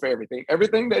promos for everything.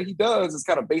 Everything that he does is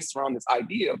kind of based around this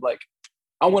idea of like,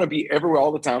 I want to be everywhere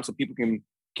all the time so people can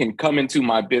come into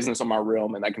my business or my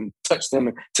realm and I can touch them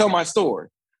and tell my story.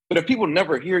 But if people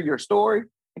never hear your story,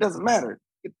 it doesn't matter.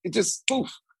 It just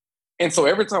poof. And so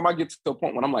every time I get to a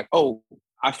point when I'm like, oh,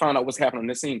 I found out what's happening in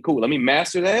this scene. Cool. Let me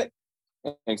master that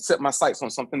and set my sights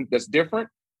on something that's different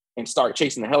and start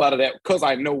chasing the hell out of that because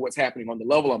I know what's happening on the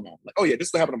level I'm on. Like, oh yeah,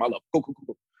 this will happen on my level.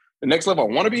 Cool. The next level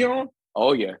I want to be on,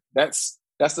 oh yeah, that's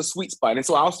the sweet spot. And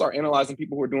so I'll start analyzing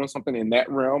people who are doing something in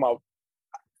that realm.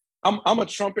 I'm a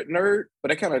trumpet nerd, but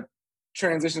that kind of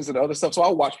transitions to the other stuff. So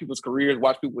I'll watch people's careers,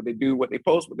 watch people what they do, what they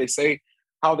post, what they say,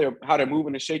 how they're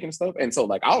moving and shaking and stuff. And so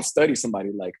like I'll study somebody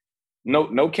like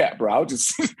no cap, bro. I'll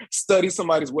just study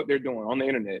somebody's what they're doing on the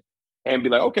internet and be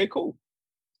like, okay, cool.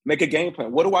 Make a game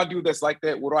plan. What do I do that's like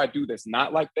that? What do I do that's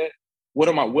not like that? What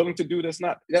am I willing to do that's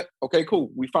not that? Okay, cool.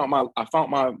 I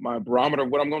found my barometer of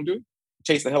what I'm gonna do.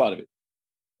 Chase the hell out of it.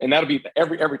 And that'll be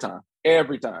every time.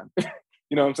 Every time. You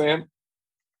know what I'm saying?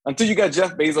 Until you got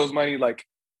Jeff Bezos money, like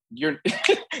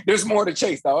there's more to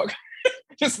chase, dog.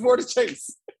 Just more to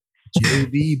chase.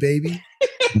 JB, baby.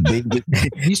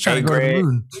 He's trying to go to the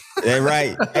moon. Yeah,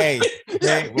 right. Hey,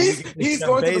 he's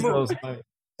going to the moon.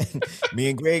 Me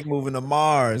and Greg moving to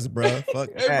Mars, bro. Fuck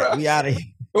hey, that. Bro. We out of here.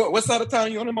 What side of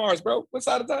town you on in Mars, bro? What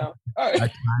side of town? All right. I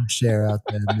timeshare out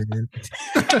there, man.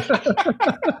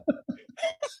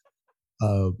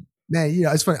 Man, you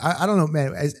know, it's funny. I don't know,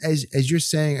 man. As you're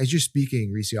saying, as you're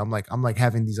speaking, Ricio, I'm like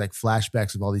having these like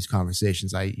flashbacks of all these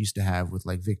conversations I used to have with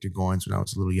like Victor Goins when I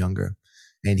was a little younger.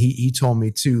 And he told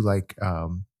me too, like,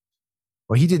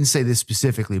 well, he didn't say this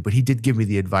specifically, but he did give me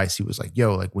the advice. He was like,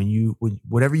 yo, like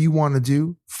whatever you want to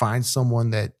do, find someone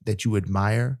that you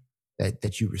admire,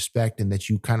 that you respect, and that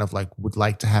you kind of like would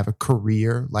like to have a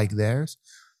career like theirs,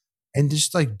 and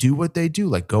just like do what they do.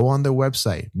 Like go on their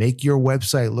website, make your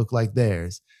website look like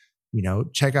theirs, you know,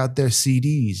 check out their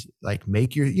CDs, like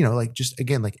make your, you know, like just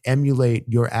again, like emulate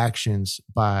your actions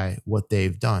by what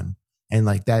they've done. And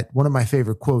like that, one of my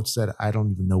favorite quotes that I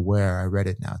don't even know where I read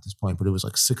it now at this point, but it was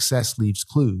like, success leaves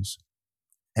clues.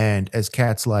 And as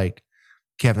cats like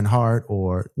Kevin Hart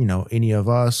or, you know, any of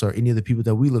us or any of the people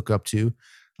that we look up to,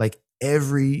 like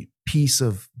every piece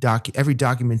of every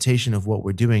documentation of what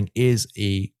we're doing is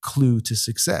a clue to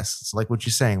success. It's like what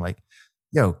you're saying, like,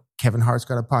 yo, Kevin Hart's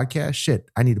got a podcast. Shit,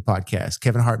 I need a podcast.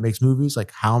 Kevin Hart makes movies.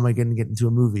 Like, how am I going to get into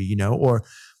a movie? You know, or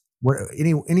what,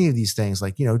 any of these things,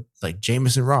 like, you know, like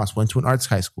Jameson Ross went to an arts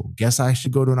high school. Guess I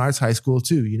should go to an arts high school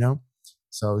too, you know?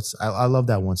 So I love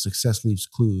that one. Success leaves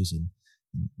clues.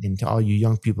 And to all you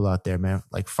young people out there, man,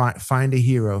 like find a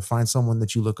hero, find someone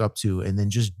that you look up to, and then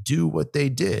just do what they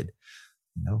did,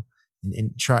 you know,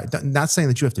 and try, not saying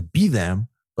that you have to be them,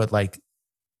 but like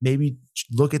maybe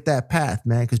look at that path,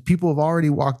 man, because people have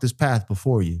already walked this path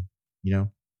before you, you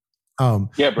know?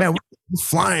 Yeah, bro. Man, we're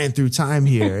flying through time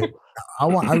here. I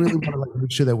really want to like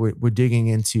make sure that we're digging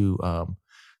into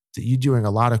you doing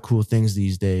a lot of cool things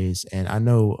these days. And I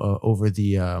know over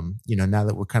the, you know, now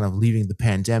that we're kind of leaving the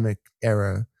pandemic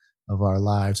era of our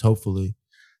lives, hopefully,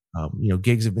 you know,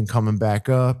 gigs have been coming back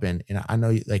up. And I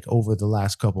know like over the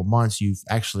last couple months, you've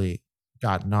actually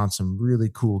gotten on some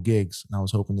really cool gigs. And I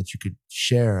was hoping that you could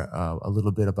share a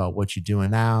little bit about what you're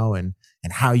doing now and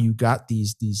how you got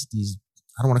these,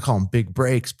 I don't want to call them big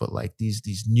breaks, but like these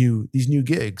new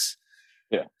gigs.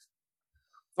 Yeah.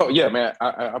 Oh yeah, man.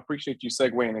 I appreciate you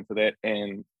segueing into that,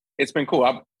 and it's been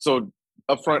cool. So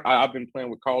up front, I've been playing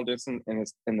with Karl Denson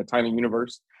in the Tiny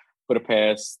Universe for the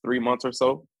past 3 months or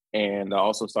so, and I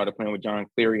also started playing with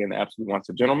Cleary and the Absolute Wants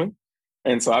a Gentleman.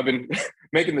 And so I've been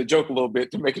making the joke a little bit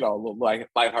to make it all a little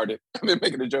lighthearted. I've been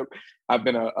making the joke. I'm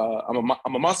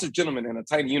a monster gentleman in a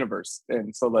tiny universe,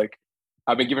 and so like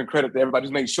I've been giving credit to everybody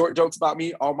who's made short jokes about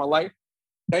me all my life.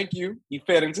 Thank you. You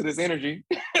fed into this energy.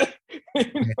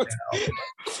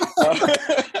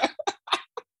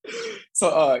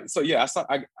 So yeah,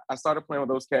 I started playing with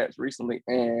those cats recently,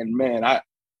 and man,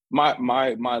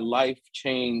 my life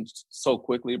changed so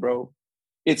quickly, bro.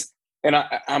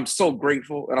 I'm so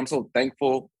grateful and I'm so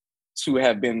thankful to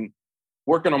have been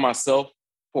working on myself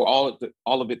for all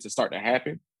of it to start to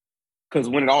happen. Because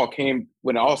when it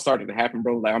all started to happen,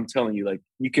 bro, like I'm telling you, like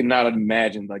you cannot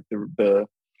imagine like the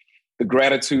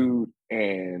gratitude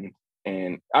and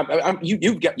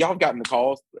y'all have gotten the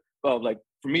calls of like,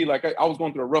 for me, like I was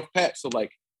going through a rough patch. So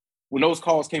like when those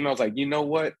calls came, I was like, you know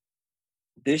what,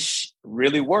 this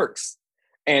really works.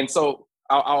 And so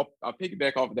I'll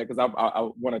piggyback off of that because I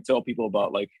want to tell people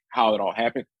about like how it all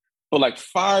happened. But like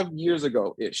 5 years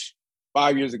ago,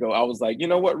 I was like, you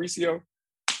know what, Ricio,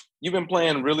 you've been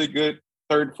playing really good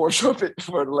third, fourth trumpet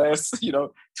for the last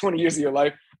 20 years of your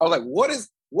life. I was like,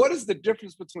 what is the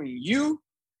difference between you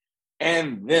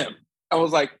and them? I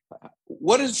was like,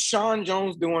 what is Sean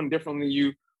Jones doing differently than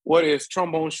you? What is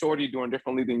Trombone Shorty doing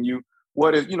differently than you?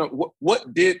 What is,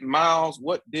 what did Miles,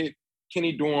 what did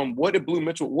Kenny Dorham, what did Blue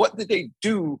Mitchell, what did they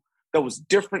do that was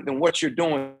different than what you're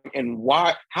doing, and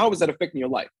why, how is that affecting your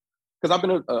life? Because I've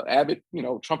been an avid,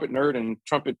 trumpet nerd and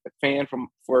trumpet fan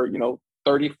for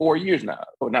 34 years now.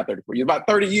 Well, not 34 years, about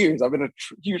 30 years. I've been a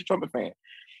huge trumpet fan.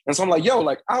 And so I'm like, yo,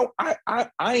 like I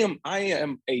am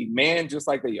a man just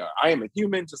like they are. I am a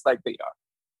human just like they are.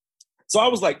 So I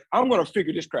was like, I'm gonna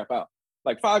figure this crap out.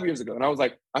 Like 5 years ago, and I was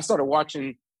like, I started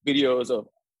watching videos of,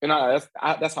 and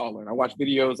that's how I learn. I watch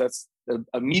videos. That's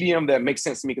a medium that makes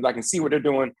sense to me because I can see what they're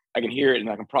doing, I can hear it, and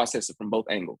I can process it from both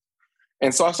angles.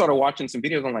 And so I started watching some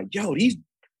videos. I'm like, yo, these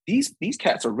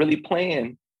cats are really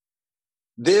playing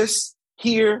this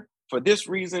here for this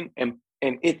reason, and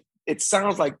it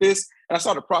sounds like this. And I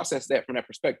started to process that from that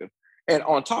perspective. And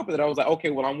on top of that, I was like, okay,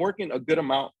 well, I'm working a good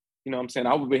amount. You know what I'm saying?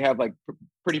 I would have like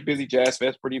pretty busy jazz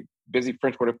fest, pretty busy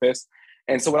French Quarter fest.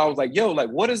 And so what I was like, yo, like,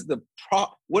 what is the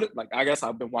I guess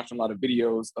I've been watching a lot of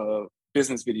videos of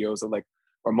business videos of like,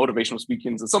 or motivational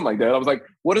speakings and something like that. I was like,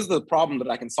 what is the problem that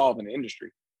I can solve in the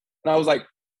industry? And I was like,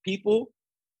 people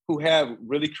who have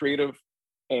really creative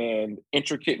and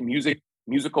intricate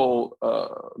musical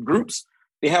groups,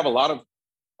 they have a lot of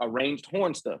arranged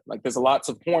horn stuff. Like there's lots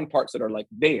of horn parts that are like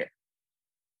there.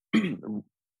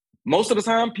 Most of the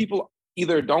time, people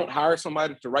either don't hire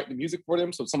somebody to write the music for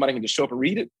them so somebody can just show up and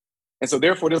read it. And so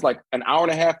therefore, there's like an hour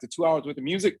and a half to 2 hours worth of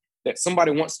music that somebody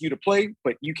wants you to play,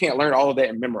 but you can't learn all of that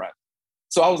and memorize.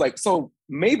 So I was like, so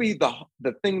maybe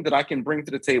the thing that I can bring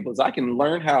to the table is I can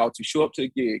learn how to show up to a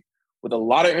gig with a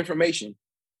lot of information,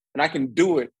 and I can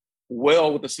do it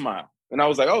well with a smile. And I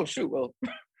was like, oh shoot, well,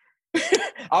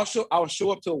 I'll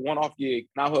show up to a one-off gig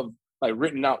and I'll have like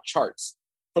written out charts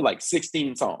for like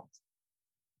 16 songs.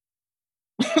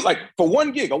 Like for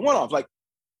one gig, a one-off, like,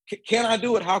 can I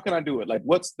do it? How can I do it? Like,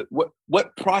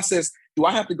 what process do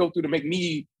I have to go through to make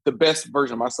me the best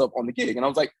version of myself on the gig? And I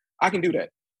was like, I can do that.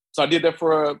 So I did that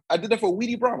for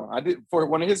Weedy Brahma. I did for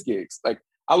one of his gigs. Like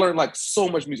I learned like so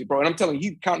much music, bro. And I'm telling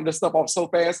you, he counted this stuff off so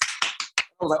fast. I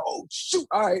was like, oh shoot,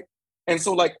 all right. And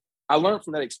so like I learned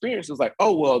from that experience. It was like,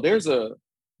 oh well, there's a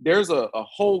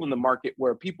hole in the market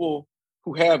where people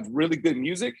who have really good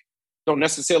music don't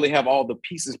necessarily have all the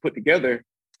pieces put together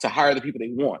to hire the people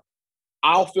they want.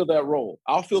 I'll fill that role.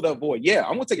 I'll fill that void. Yeah,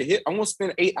 I'm gonna take a hit. I'm gonna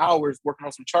spend 8 hours working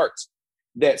on some charts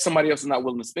that somebody else is not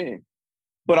willing to spend.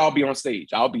 But I'll be on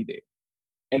stage. I'll be there.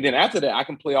 And then after that, I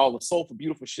can play all the soulful,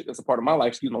 beautiful shit that's a part of my life.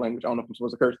 Excuse my language. I don't know if I'm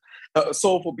supposed to curse.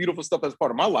 Soulful, beautiful stuff that's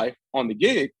part of my life on the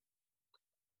gig,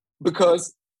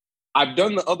 because I've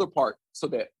done the other part so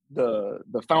that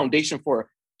the foundation for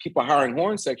people hiring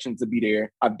horn sections to be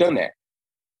there, I've done that.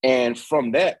 And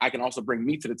from that, I can also bring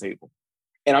me to the table.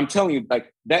 And I'm telling you,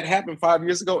 like that happened 5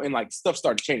 years ago, and like stuff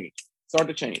started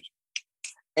to change.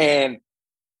 And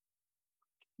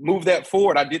move that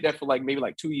forward. I did that for like maybe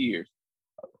like 2 years.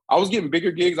 I was getting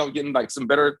bigger gigs. I was getting like some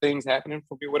better things happening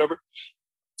for me, whatever.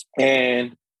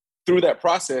 And through that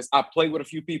process, I played with a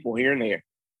few people here and there.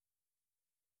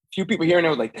 A few people here and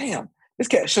there was like, damn, this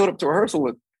cat showed up to rehearsal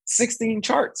with 16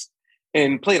 charts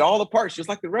and played all the parts just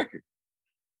like the record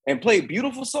and played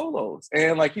beautiful solos.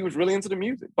 And like, he was really into the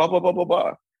music, blah, blah, blah, blah,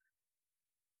 blah.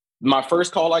 My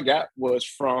first call I got was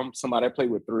from somebody I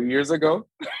played with 3 years ago.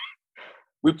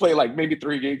 We played like maybe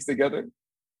 3 gigs together.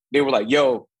 They were like,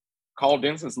 yo, Karl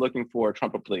Denson's looking for a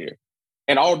trumpet player.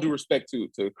 And all due respect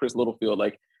to Chris Littlefield,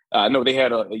 like, I know they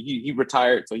had he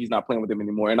retired, so he's not playing with them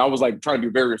anymore. And I was like trying to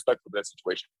be very respectful of that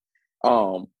situation.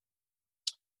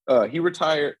 He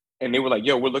retired, and they were like,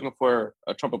 yo, we're looking for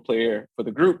a trumpet player for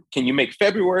the group. Can you make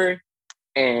February?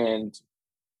 And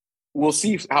we'll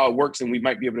see how it works, and we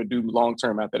might be able to do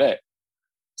long-term after that.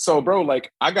 So, bro,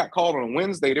 like, I got called on a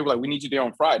Wednesday. They were like, we need you there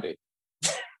on Friday.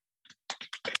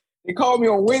 They called me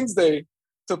on Wednesday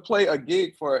to play a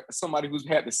gig for somebody who's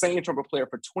had the same trumpet player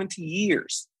for 20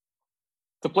 years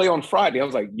to play on Friday. I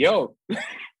was like, yo,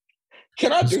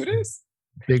 can I do this?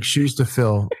 Big shoes to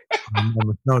fill. I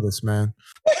never know this, man.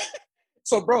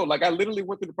 So, bro, like I literally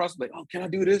went through the process like, oh, can I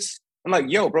do this? I'm like,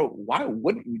 yo, bro, why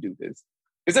wouldn't you do this?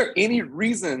 Is there any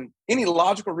reason, any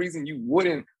logical reason you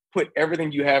wouldn't put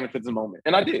everything you have into this moment?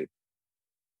 And I did.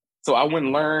 So I went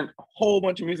and learned a whole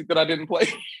bunch of music that I didn't play.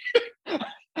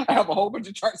 I have a whole bunch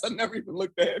of charts I never even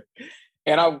looked at.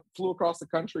 And I flew across the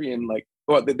country, and like,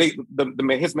 well,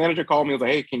 his manager called me and was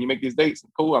like, hey, can you make these dates?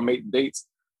 Cool, I made the dates.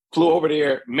 Flew over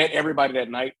there, met everybody that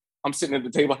night. I'm sitting at the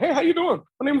table. Hey, how you doing?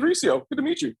 My name's Ricio. Good to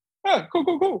meet you. Yeah,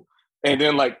 cool. And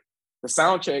then like the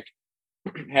sound check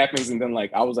happens, and then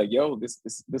like I was like, yo, this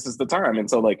is the time. And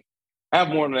so like I have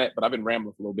more than that, but I've been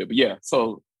rambling for a little bit. But yeah,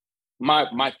 so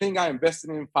my thing I invested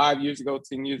in 5 years ago,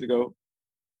 10 years ago,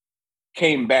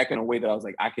 came back in a way that I was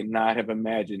like, I could not have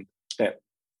imagined that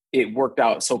it worked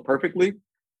out so perfectly.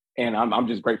 And I'm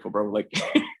just grateful, bro. Like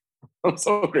I'm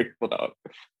so grateful, dog.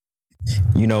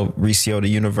 You know, Ricio, the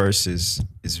universe is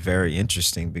very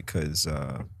interesting because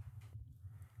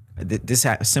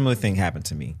similar thing happened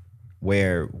to me,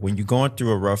 where when you're going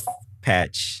through a rough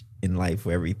patch in life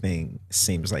where everything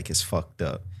seems like it's fucked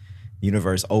up, the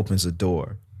universe opens a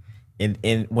door,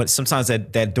 and what sometimes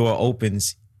that door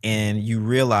opens and you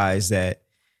realize that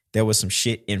there was some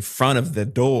shit in front of the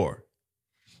door.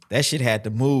 That shit had to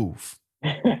move,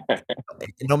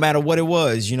 no matter what it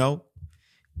was, you know.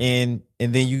 And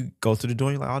then you go through the door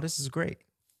and you're like, oh, this is great.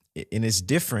 And it's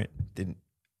different than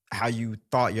how you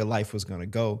thought your life was going to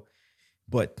go.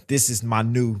 But this is my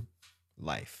new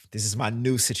life. This is my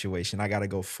new situation. I got to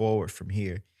go forward from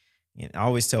here. And I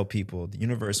always tell people the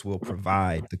universe will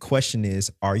provide. The question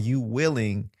is, are you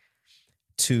willing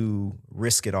to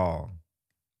risk it all?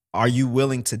 Are you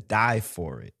willing to die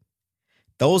for it?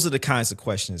 Those are the kinds of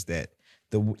questions that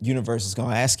the universe is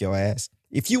going to ask your ass.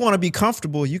 If you want to be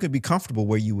comfortable, you can be comfortable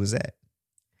where you was at.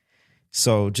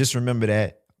 So just remember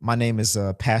that. My name is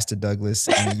Pastor Douglas,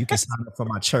 and you can sign up for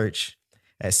my church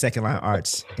at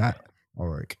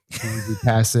secondlinearts.org. We'll be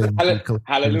passing.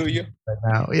 Hallelujah. Right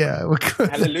now. Yeah. We're good.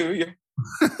 Hallelujah.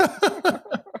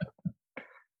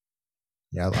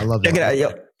 Yeah, I love Check that. it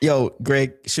out. Yo,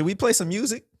 Greg, should we play some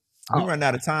music? We run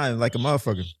out of time like a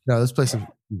motherfucker. No, let's play some.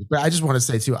 But I just want to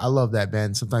say too, I love that,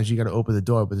 man. Sometimes you got to open the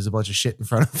door, but there's a bunch of shit in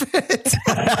front of it.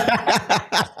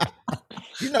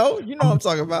 you know what I'm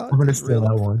talking about. I'm gonna steal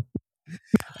that one.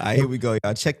 All right, here we go,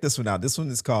 y'all. Check this one out. This one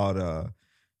is called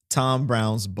Tom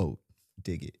Brown's Boat.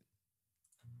 Dig it.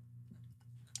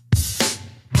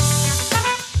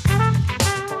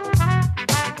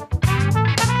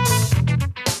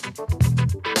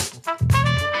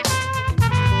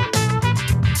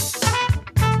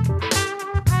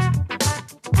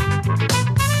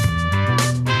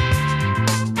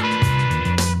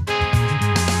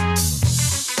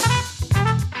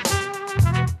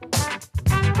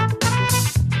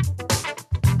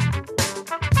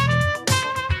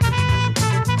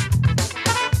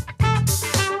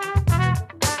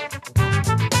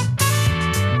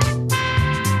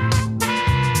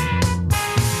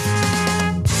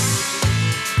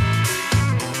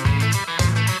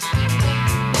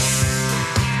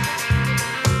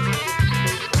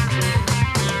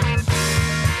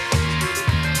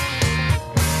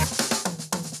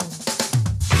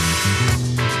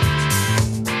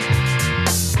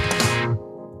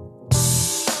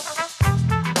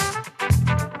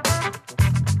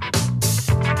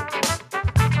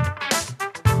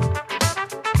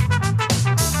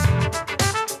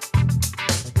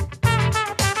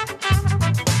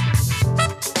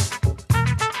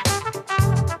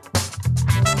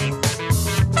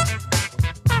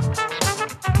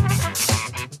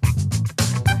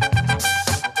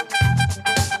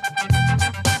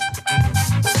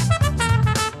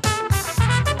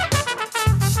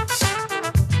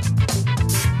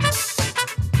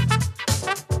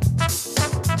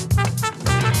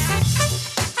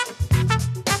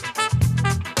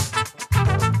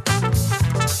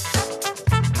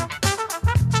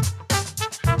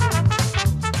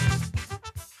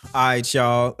 All right,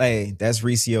 y'all. Hey, that's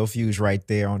Ricio Fruge right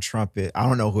there on trumpet. I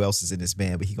don't know who else is in this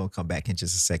band, but he gonna come back in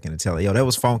just a second and tell it. Yo, that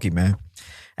was funky, man.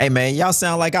 Hey, man, y'all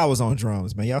sound like I was on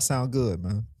drums, man. Y'all sound good,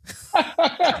 man.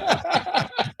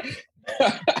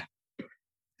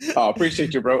 Oh,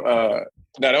 appreciate you, bro.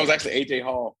 No, that was actually AJ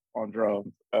Hall on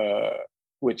drums,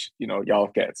 which y'all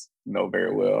cats know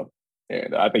very well,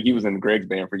 and I think he was in Greg's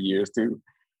band for years too.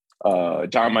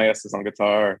 John Maestas on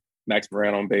guitar, Max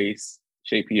Moran on bass,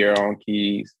 Shay Pierre on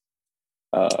keys.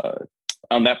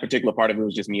 On that particular part of it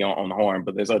was just me on the horn,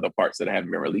 but there's other parts that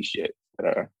haven't been released yet that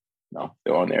are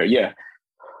still on there. Yeah,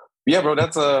 bro.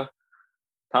 That's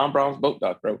Tom Brown's Boat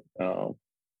Dock, bro.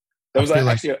 That was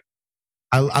actually.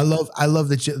 I love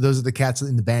that those are the cats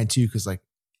in the band too, because like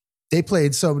they play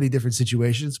in so many different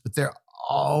situations, but they're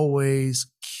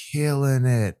always killing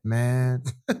it, man.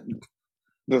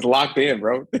 Just locked in,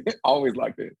 bro. Always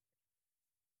locked in.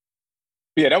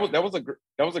 Yeah, that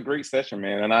was a great session,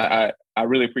 man, and I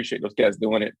really appreciate those guys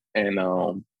doing it.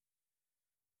 And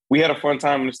we had a fun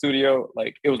time in the studio.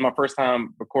 Like it was my first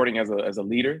time recording as a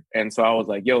leader, and so I was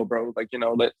like, "Yo, bro, like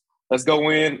let's go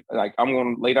in. Like I'm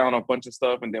gonna lay down a bunch of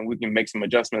stuff, and then we can make some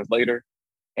adjustments later."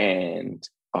 And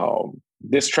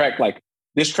this track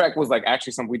was like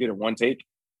actually something we did in one take.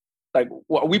 Like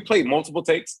we played multiple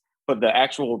takes, but the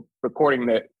actual recording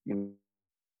that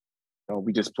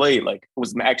we just played, like it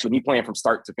was actually me playing from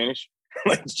start to finish.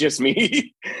 Like it's just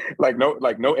me. like no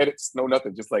edits, no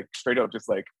nothing, just like straight up, just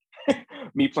like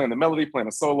me playing the melody, playing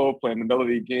a solo, playing the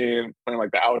melody again, playing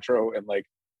like the outro. And like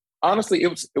honestly, it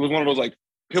was one of those like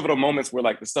pivotal moments where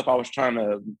like the stuff I was trying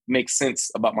to make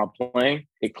sense about my playing,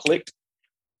 it clicked.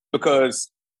 Because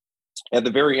at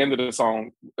the very end of the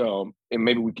song, and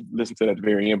maybe we could listen to it at the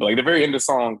very end, but like the very end of the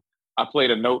song, I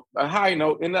played a high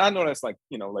note, and I know that's like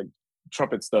like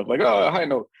trumpet stuff, like a high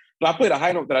note. But I played a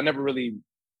high note that I never really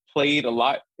played a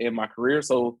lot in my career.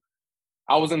 So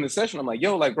I was in the session. I'm like,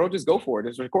 yo, like, bro, just go for it.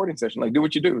 It's a recording session. Like, do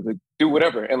what you do. Like, do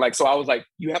whatever. And like, so I was like,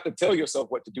 you have to tell yourself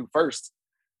what to do first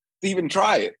to even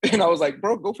try it. And I was like,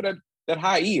 bro, go for that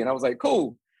high E. And I was like,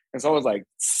 cool. And so I was like,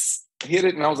 hit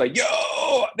it. And I was like,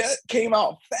 yo, that came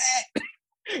out fat.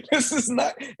 This is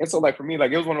not. And so like for me,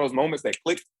 like it was one of those moments that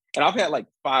clicked. And I've had like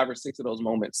 5 or 6 of those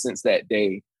moments since that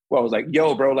day where I was like,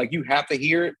 yo, bro, like you have to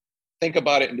hear it, think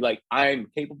about it, and be like, I'm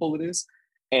capable of this,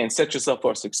 and set yourself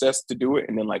for success to do it,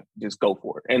 and then like just go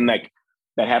for it. And like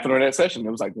that happened on that session.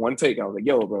 It was like one take. I was like,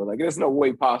 yo, bro, like there's no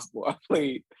way possible. I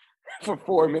played for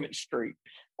 4 minutes straight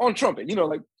on trumpet,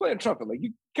 like playing trumpet, like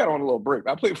you kind of on a little break.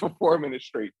 I played for 4 mintes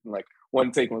straight, and like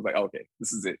one take, and was like, okay,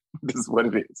 this is it. This is what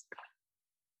it is.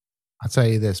 I'll tell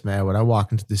you this, man. When I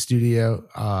walk into the studio,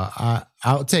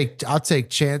 I'll take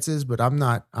chances, but I'm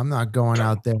not going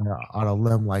out there on a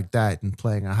limb like that and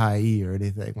playing a high E or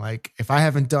anything. Like if I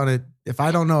haven't done it, if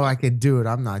I don't know I can do it,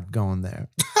 I'm not going there.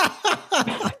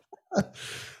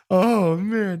 Oh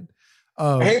man.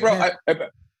 Hey, bro.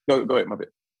 Go ahead, my bad.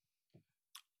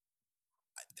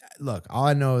 Look, all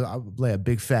I know is I'll lay a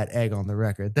big fat egg on the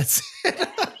record. That's it.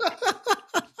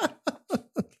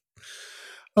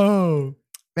 Oh.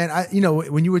 Man,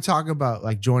 when you were talking about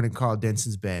like joining Karl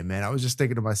Denson's band, man, I was just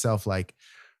thinking to myself, like,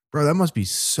 bro, that must be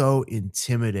so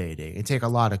intimidating. It take a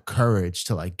lot of courage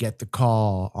to like get the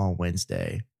call on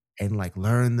Wednesday and like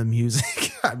learn the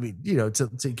music. I mean,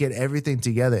 to get everything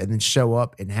together and then show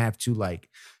up and have to like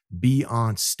be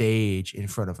on stage in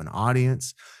front of an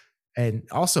audience and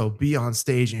also be on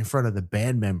stage in front of the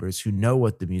band members who know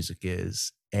what the music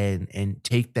is and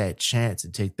take that chance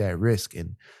and take that risk.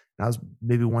 And I was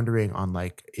maybe wondering on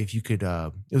like if you could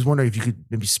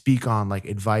maybe speak on like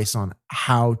advice on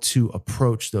how to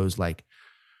approach those like,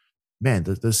 man,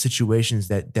 those situations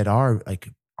that are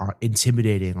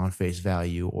intimidating on face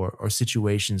value or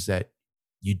situations that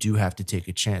you do have to take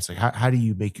a chance. Like how do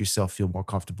you make yourself feel more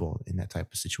comfortable in that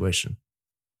type of situation?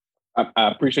 I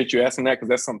appreciate you asking that, because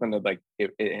that's something that like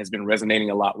it has been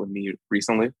resonating a lot with me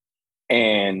recently.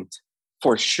 And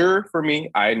for sure for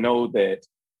me, I know that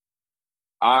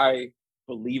I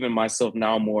believe in myself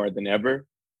now more than ever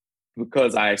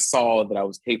because I saw that I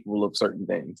was capable of certain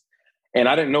things. And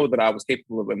I didn't know that I was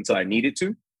capable of it until I needed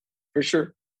to, for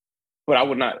sure. But I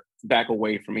would not back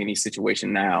away from any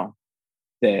situation now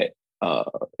that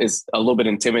is a little bit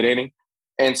intimidating.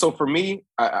 And so for me,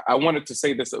 I wanted to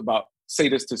say this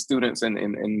to students and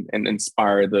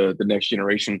inspire the next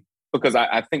generation, because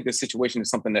I think this situation is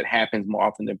something that happens more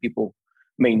often than people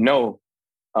may know.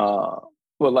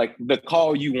 But like the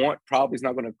call you want probably is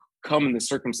not going to come in the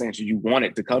circumstances you want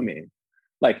it to come in.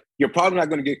 Like you're probably not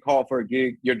going to get called for a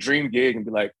gig, your dream gig, and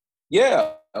be like,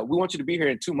 yeah, we want you to be here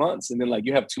in 2 months. And then like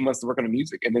you have 2 months to work on the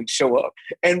music and then show up.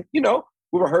 And, we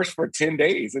rehearse for 10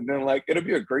 days and then like, it'll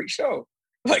be a great show.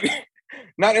 Like,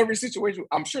 not every situation,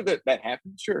 I'm sure that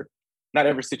happens, sure. Not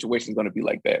every situation is going to be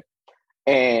like that.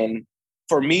 And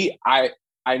for me, I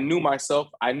knew myself.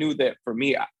 I knew that for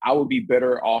me, I would be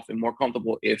better off and more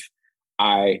comfortable if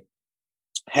I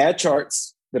had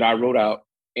charts that I wrote out,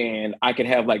 and I could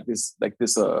have like this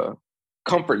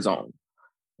comfort zone.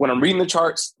 When I'm reading the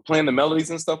charts, playing the melodies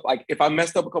and stuff, like if I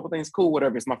messed up a couple things, cool,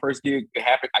 whatever. It's my first gig. It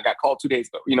happened. I got called 2 days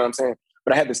ago. You know what I'm saying?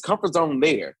 But I had this comfort zone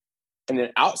there. And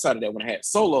then outside of that, when I had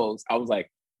solos, I was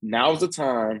like, now's the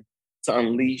time to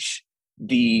unleash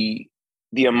the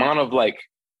amount of like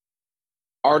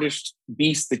artist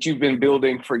beast that you've been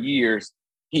building for years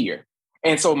here.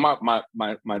 And so my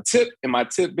tip and my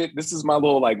tidbit, this is my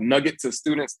little like nugget to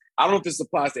students. I don't know if this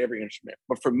applies to every instrument,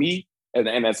 but for me,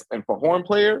 and for horn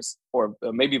players or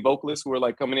maybe vocalists who are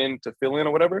like coming in to fill in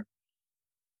or whatever,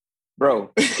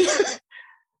 bro,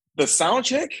 the sound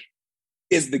check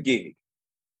is the gig.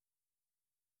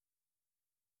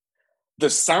 The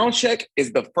sound check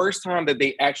is the first time that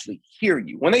they actually hear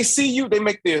you. When they see you, they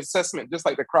make the assessment just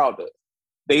like the crowd does.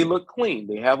 They look clean.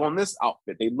 They have on this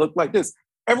outfit. They look like this.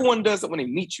 Everyone does it when they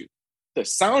meet you. The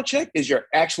sound check is your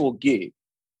actual gig.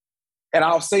 And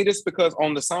I'll say this because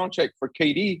on the sound check for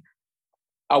KD,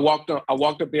 I walked up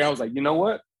there. I was like, you know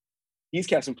what? These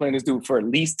cats been playing this dude for at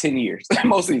least 10 years.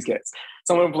 Most of these cats.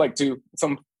 Some of them were like 2,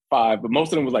 some 5, but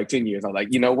most of them was like 10 years. I was like,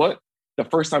 you know what? The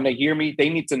first time they hear me, they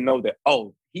need to know that,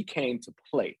 oh, he came to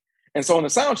play. And so on the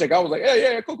sound check, I was like,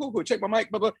 yeah, cool. Check my mic,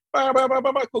 blah, blah,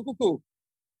 cool.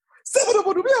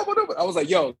 I was like,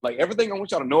 yo, like everything I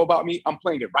want y'all to know about me, I'm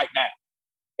playing it right now.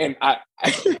 And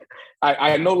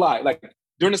I no lie, like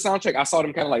during the sound check, I saw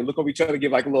them kind of like look over each other,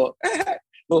 give like a little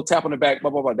tap on the back,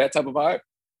 blah, blah, blah, that type of vibe.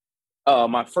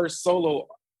 My first solo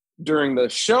during the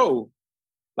show,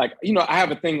 like, you know, I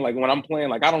have a thing like when I'm playing,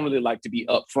 like I don't really like to be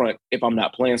up front if I'm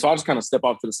not playing. So I'll just kind of step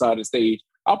off to the side of the stage.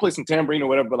 I'll play some tambourine or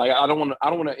whatever, but like I don't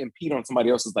want to impede on somebody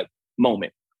else's like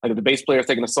moment. Like if the bass player is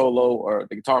taking a solo or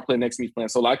the guitar player next to me is playing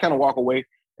solo, I kind of walk away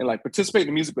and like participate in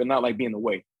the music, but not like be in the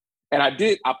way. And I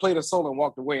played a solo and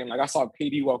walked away. And like I saw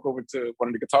KD walk over to one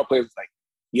of the guitar players, like,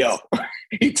 yo,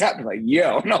 he tapped me like,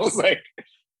 yo. And I was like,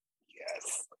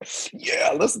 yes,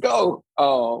 yeah, let's go.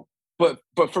 But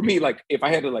for me, like if I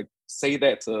had to like say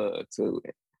that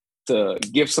to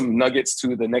give some nuggets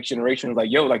to the next generation, like,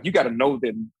 yo, like you got to know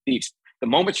the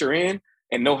moment you're in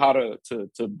and know how to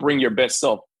bring your best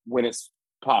self when it's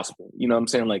possible. You know what I'm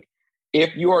saying? Like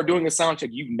if you are doing a sound check,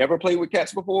 you've never played with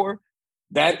cats before,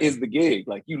 that is the gig.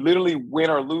 Like you literally win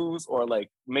or lose or like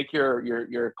make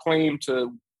your claim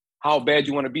to how bad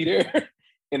you want to be there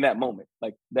in that moment.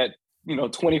 Like that, you know,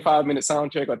 25-minute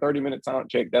sound check or 30-minute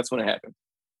sound check, that's when it happens.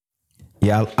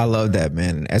 Yeah, I love that,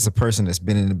 man. As a person that's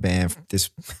been in the band,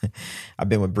 I've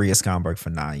been with Bria Skomberg for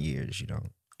 9 years, you know,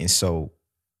 and so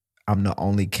I'm the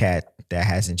only cat that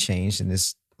hasn't changed in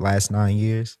this last 9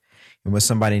 years. And when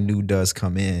somebody new does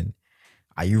come in,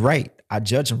 are you right? I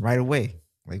judge them right away.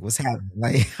 Like, what's happening?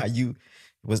 Like,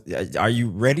 are you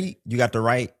ready? You got the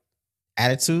right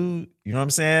attitude? You know what I'm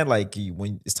saying? Like,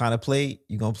 when it's time to play,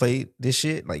 you gonna play this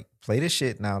shit? Like, play this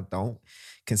shit now.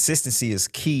 Consistency is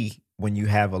key when you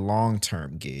have a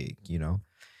long-term gig, you know?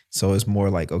 So it's more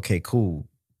like, okay, cool.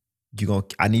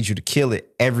 I need you to kill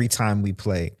it every time we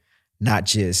play, not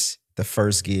just the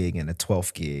first gig and the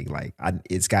 12th gig. Like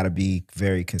it's got to be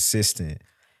very consistent.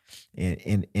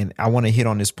 And I want to hit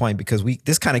on this point because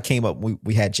this kind of came up.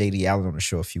 We had JD Allen on the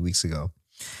show a few weeks ago,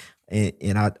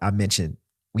 and I mentioned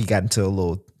we got into a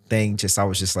little thing. I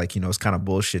was just like, you know, it's kind of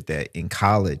bullshit that in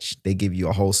college they give you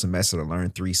a whole semester to learn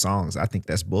 3 songs. I think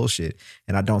that's bullshit,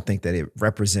 and I don't think that it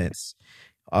represents.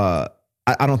 I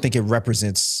don't think it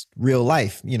represents real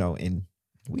life, you know. And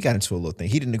we got into a little thing.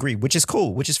 He didn't agree, which is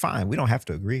cool, which is fine. We don't have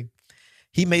to agree.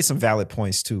 He made some valid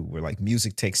points too, where like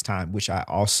music takes time, which I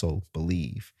also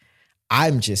believe.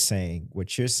 I'm just saying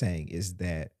what you're saying is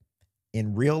that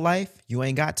in real life, you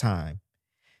ain't got time.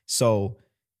 So,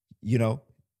 you know,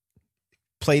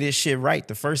 play this shit right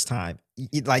the first time.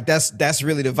 Like that's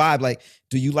really the vibe. Like,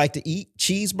 do you like to eat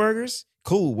cheeseburgers?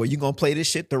 Cool. Well, you gonna play this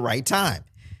shit the right time.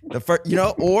 The first, you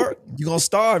know, or you gonna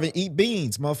starve and eat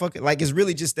beans, motherfucker. Like it's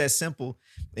really just that simple,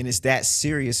 and it's that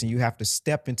serious. And you have to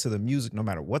step into the music, no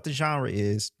matter what the genre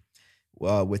is,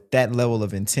 with that level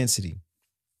of intensity.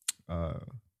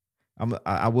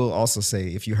 I will also say,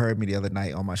 if you heard me the other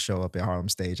night on my show up at Harlem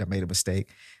Stage, I made a mistake,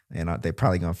 and they're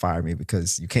probably gonna fire me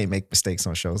because you can't make mistakes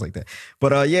on shows like that.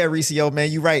 But yeah, Ricio,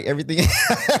 man, you right. Everything.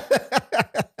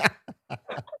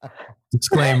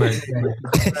 Disclaimer.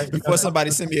 Before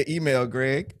somebody send me an email,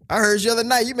 Greg, I heard you the other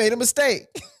night you made a mistake.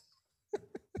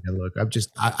 Yeah, look,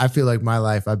 I feel like my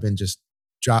life, I've been just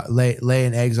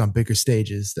laying eggs on bigger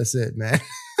stages. That's it, man.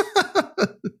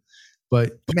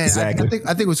 But man, Exactly.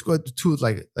 I think what's good too is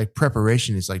like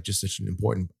preparation is like just such an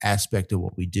important aspect of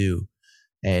what we do.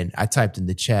 And I typed in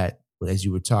the chat as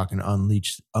you were talking,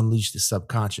 unleash the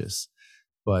subconscious.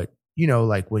 But you know,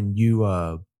 like when you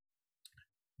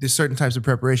there's certain types of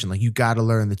preparation. Like you got to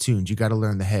learn the tunes, you got to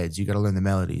learn the heads, you got to learn the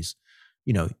melodies.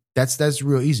 You know, that's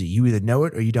real easy. You either know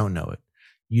it or you don't know it.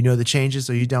 You know the changes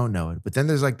or you don't know it. But then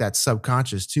there's like that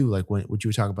subconscious too, like what you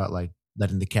were talking about, like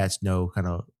letting the cats know kind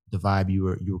of the vibe you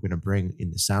were going to bring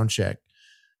in the sound check.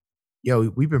 Yo,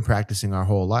 we've been practicing our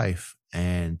whole life,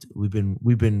 and we've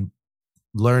been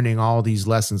learning all these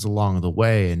lessons along the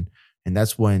way, and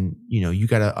that's when you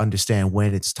got to understand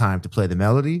when it's time to play the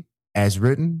melody as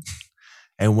written,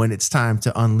 and when it's time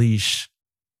to unleash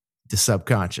the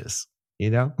subconscious.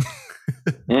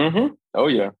 Mm-hmm. Oh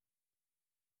yeah.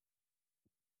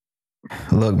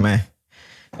 Look, man.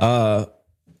 I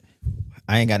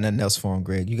ain't got nothing else for him,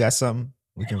 Greg. You got something?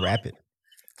 We can wrap it.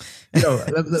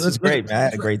 This is great, man. I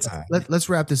had a great time. Let's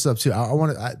wrap this up too. I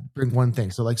want to bring one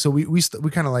thing. So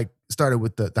we kind of like started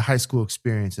with the high school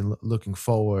experience and looking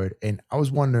forward. And I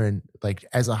was wondering, like,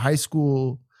 as a high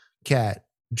school cat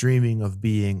dreaming of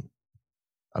being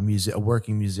a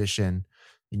working musician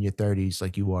in your 30s,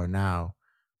 like you are now,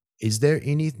 is there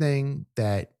anything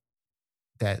that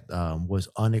was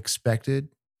unexpected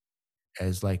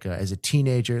as a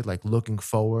teenager, like looking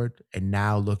forward and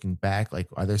now looking back? Like,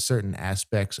 are there certain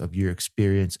aspects of your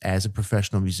experience as a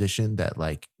professional musician that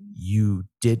like you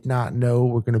did not know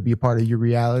were going to be a part of your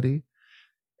reality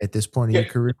at this point in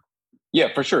your career?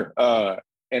 Yeah, for sure.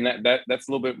 And that's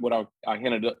a little bit what I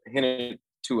hinted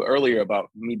to earlier about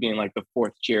me being like the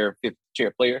fifth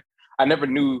chair player. I never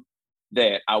knew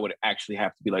that I would actually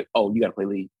have to be like, oh, you got to play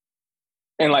lead,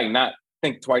 and like not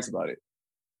think twice about it.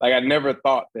 Like I never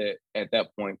thought that at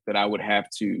that point that I would have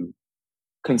to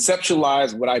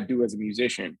conceptualize what I do as a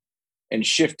musician and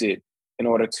shift it in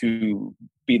order to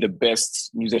be the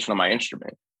best musician on my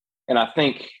instrument. And I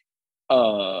think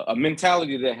a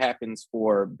mentality that happens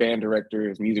for band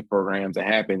directors, music programs that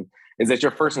happen is that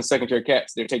your first and second chair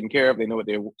cats, they're taken care of. They know what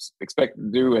they're expected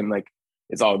to do, and like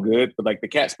it's all good. But like the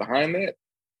cats behind that,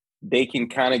 they can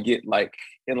kind of get like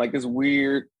in like this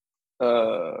weird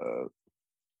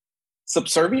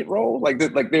subservient role, like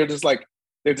they're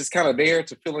just kind of there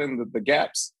to fill in the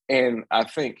gaps. And I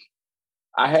think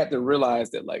I had to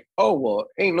realize that like, oh well,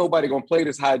 ain't nobody gonna play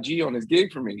this high G on this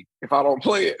gig for me if I don't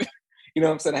play it. You know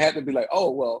what I'm saying? I had to be like,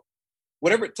 oh well,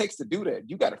 whatever it takes to do that,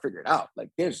 you got to figure it out. Like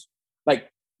there's like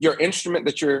your instrument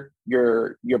that you're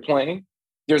playing,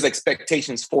 there's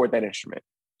expectations for that instrument.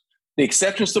 The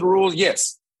exceptions to the rules,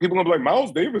 yes, people gonna be like,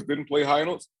 Miles Davis didn't play high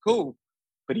notes, cool,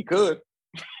 but he could.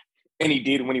 And he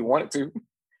did when he wanted to.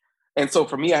 And so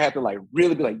for me, I had to like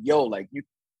really be like, yo, like you,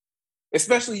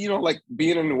 especially, like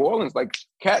being in New Orleans, like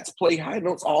cats play high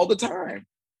notes all the time.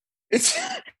 It's,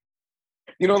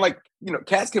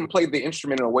 cats can play the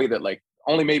instrument in a way that like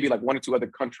only maybe like one or two other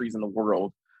countries in the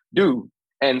world do.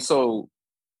 And so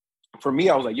for me,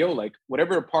 I was like, yo, like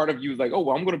whatever part of you is like, oh,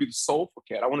 well, I'm going to be the soulful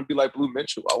cat. I want to be like Blue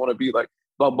Mitchell. I want to be like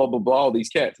blah, blah, blah, blah, all these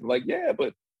cats. I'm like, yeah,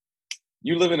 but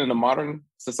you living in a modern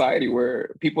society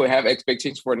where people have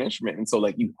expectations for an instrument. And so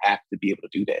like, you have to be able to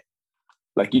do that.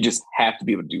 Like, you just have to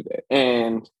be able to do that.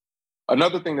 And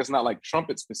another thing that's not like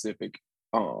trumpet specific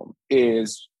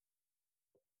is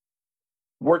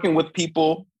working with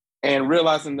people and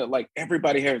realizing that like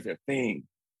everybody has their thing.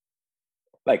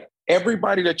 Like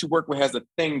everybody that you work with has a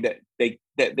thing that they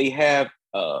have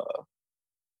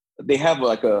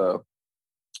like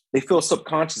they feel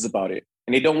subconscious about it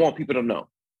and they don't want people to know.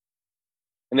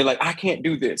 And they're like, I can't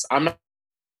do this. I'm not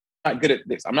good at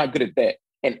this. I'm not good at that.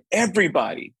 And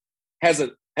everybody has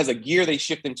a gear they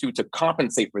shift into to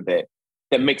compensate for that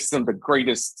makes them the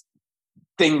greatest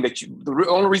thing the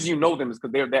only reason you know them is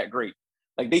because they're that great.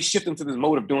 Like they shift into this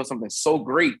mode of doing something so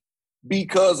great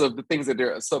because of the things that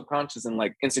they're subconscious and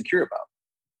like insecure about.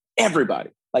 Everybody,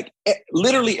 like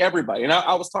literally everybody. And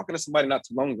I was talking to somebody not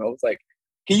too long ago. I was like,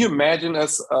 can you imagine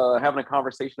us having a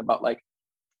conversation about like,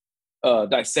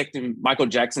 dissecting Michael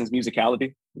Jackson's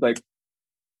musicality? Like,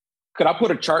 could I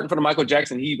put a chart in front of Michael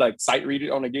Jackson? He like sight read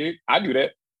it on a gig. I do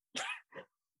that.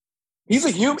 He's a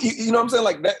human. You know what I'm saying?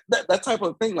 Like that type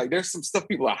of thing. Like, there's some stuff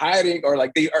people are hiding or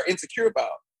like they are insecure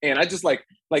about. And I just like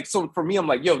so for me, I'm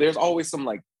like, yo, there's always some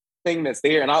like thing that's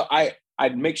there, and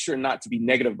I'd make sure not to be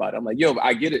negative about it. I'm like, yo,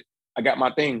 I get it. I got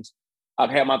my things. I've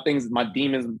had my things, my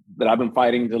demons that I've been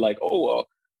fighting to like, oh well,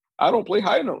 I don't play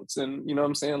high notes, and you know what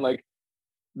I'm saying, like.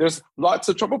 There's lots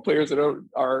of trumpet players that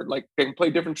are like, they can play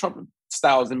different trumpet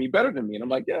styles than me, better than me. And I'm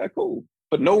like, yeah, cool.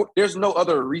 But no, there's no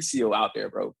other Ricio out there,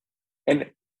 bro. And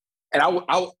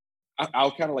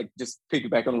I'll kind of like just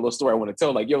piggyback on a little story I want to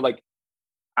tell. Like, yo, like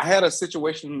I had a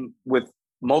situation with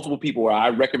multiple people where I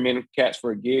recommend cats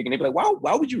for a gig, and they'd be like,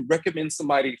 why would you recommend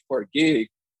somebody for a gig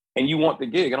and you want the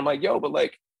gig? And I'm like, yo, but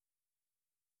like,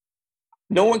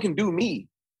 no one can do me.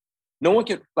 No one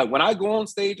can, like, when I go on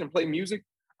stage and play music,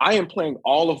 I am playing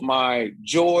all of my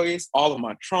joys, all of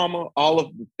my trauma, all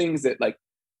of the things that like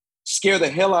scare the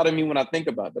hell out of me when I think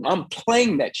about them. I'm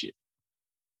playing that shit.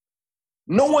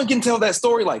 No one can tell that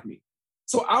story like me.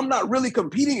 So I'm not really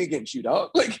competing against you, dog.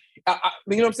 Like, you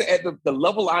know what I'm saying? At the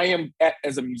level I am at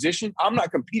as a musician, I'm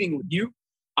not competing with you.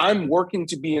 I'm working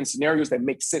to be in scenarios that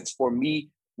make sense for me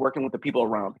working with the people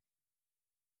around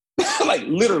me. Like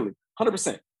literally,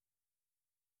 100%.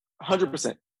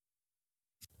 100%.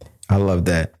 I love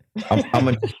that. I'm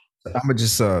gonna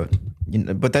just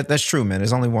but that's true, man.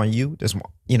 There's only one you. There's more,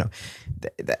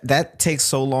 that takes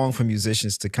so long for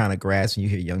musicians to kind of grasp. And you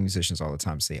hear young musicians all the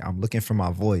time say, "I'm looking for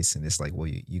my voice," and it's like, well,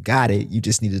 you got it. You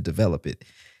just need to develop it.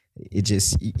 It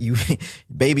just you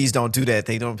babies don't do that.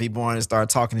 They don't be born and start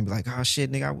talking and be like, "Oh shit,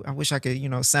 nigga, I wish I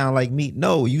could sound like me."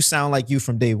 No, you sound like you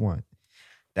from day one.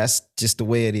 That's just the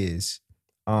way it is.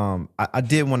 I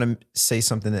did want to say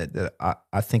something that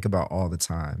I think about all the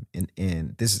time,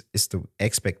 and this is the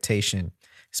expectation,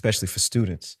 especially for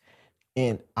students.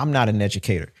 And I'm not an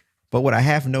educator, but what I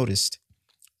have noticed,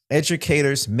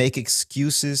 educators make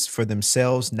excuses for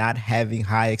themselves not having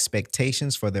high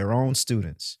expectations for their own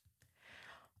students.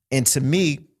 And to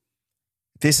me,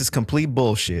 this is complete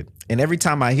bullshit. And every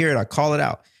time I hear it, I call it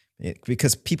out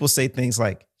because people say things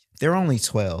like, "They're only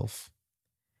 12."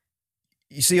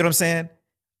 You see what I'm saying?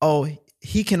 Oh,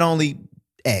 he can only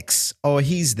X, or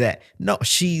he's that. No,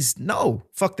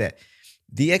 fuck that.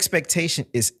 The expectation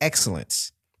is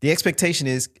excellence. The expectation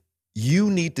is you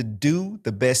need to do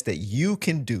the best that you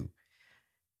can do,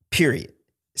 period.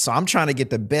 So I'm trying to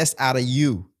get the best out of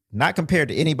you, not compared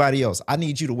to anybody else. I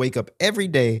need you to wake up every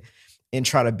day and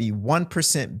try to be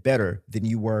 1% better than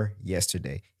you were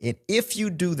yesterday. And if you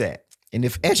do that, and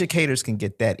if educators can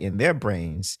get that in their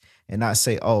brains and not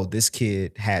say, "Oh, this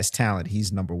kid has talent,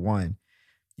 he's number one."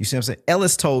 You see what I'm saying?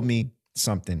 Ellis told me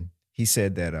something. He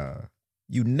said that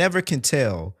you never can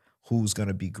tell who's going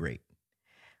to be great.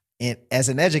 And as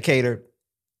an educator,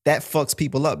 that fucks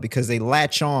people up because they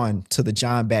latch on to the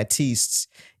John Baptistes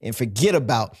and forget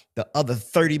about the other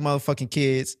 30 motherfucking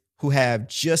kids who have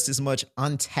just as much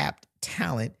untapped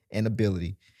talent and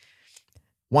ability.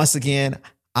 Once again,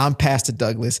 I'm Pastor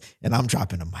Douglas, and I'm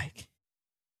dropping the mic.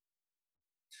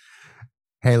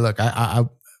 Hey, look, I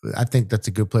think that's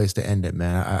a good place to end it,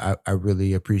 man. I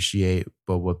really appreciate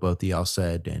what both of y'all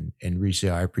said, and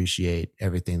Ricio, I appreciate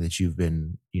everything that you've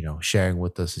been, sharing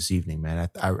with us this evening, man.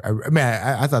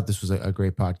 I thought this was a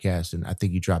great podcast, and I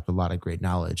think you dropped a lot of great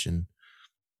knowledge. And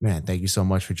man, thank you so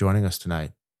much for joining us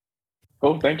tonight.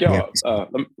 Cool, thank y'all. Yeah.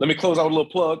 Let me close out with a little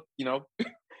plug.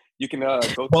 You can go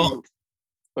to.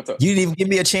 What's up? You didn't even give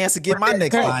me a chance to get my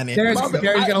next line in. Darren's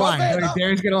got a line.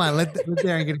 Darren's got a line. Let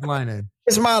Darren get his line in.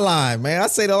 It's my line, man. I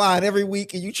say the line every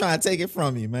week, and you try and take it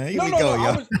from me, man. Here we go,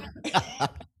 y'all.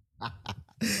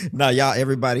 No, y'all,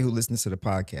 everybody who listens to the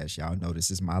podcast, y'all know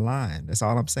this is my line. That's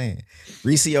all I'm saying.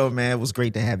 Ricio, man, it was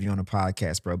great to have you on the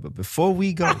podcast, bro. But before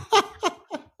we go,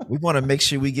 we want to make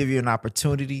sure we give you an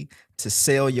opportunity to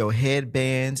sell your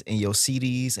headbands and your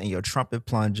CDs and your trumpet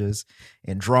plungers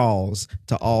and draws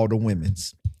to all the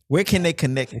women's. Where can they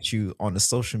connect with you on the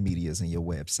social medias and your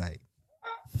website?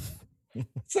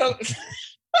 So,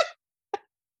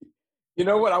 you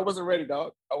know what? I wasn't ready,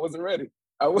 dog. I wasn't ready.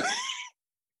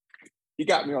 You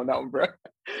got me on that one, bro.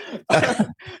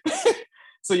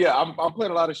 So yeah, I'm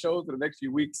playing a lot of shows in the next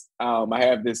few weeks. I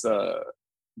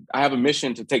have a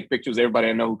mission to take pictures of everybody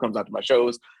I know who comes out to my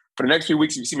shows. For the next few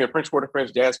weeks, if you see me at French Quarter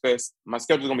Fest, Jazz Fest, my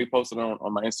schedule's gonna be posted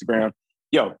on my Instagram.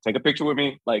 Yo, take a picture with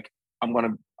me. Like, I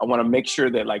wanna make sure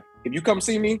that, like, if you come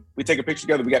see me, we take a picture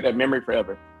together. We got that memory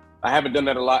forever. I haven't done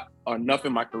that a lot or enough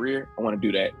in my career. I want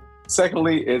to do that.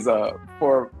 Secondly is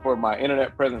for my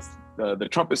internet presence, the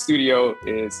Trumpet Studio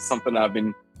is something I've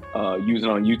been using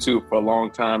on YouTube for a long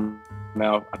time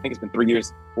now. I think it's been 3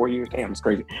 years, 4 years. Damn, it's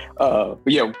crazy. But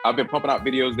yeah, I've been pumping out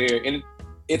videos there, and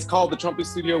it's called the Trumpet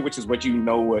Studio, which is what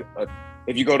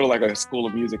if you go to like a school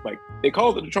of music, like they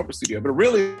call it the Trumpet Studio, but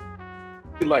really,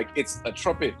 like, it's a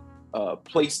trumpet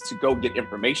place to go get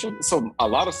information. So a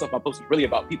lot of stuff I post is really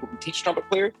about people who teach trumpet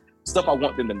players, stuff I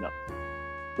want them to know.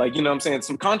 Like, you know what I'm saying?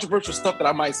 Some controversial stuff that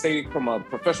I might say from a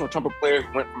professional trumpet player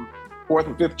who went from 4th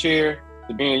and 5th chair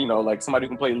to being, like somebody who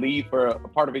can play lead for a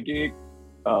part of a gig.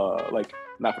 Like,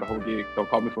 not for the whole gig. Don't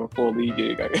call me for a full lead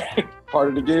gig. Part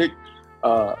of the gig.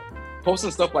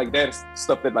 Posting stuff like that is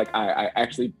stuff that, like, I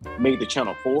actually made the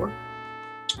channel for.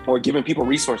 or giving people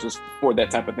resources for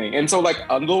that type of thing. And so like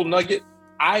a little nugget,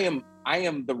 I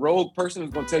am the rogue person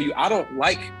who's going to tell you, I don't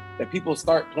like that people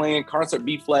start playing concert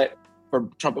B flat for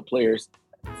trumpet players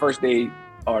first day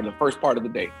or the first part of the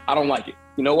day. I don't like it.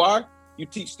 You know why? You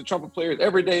teach the trumpet players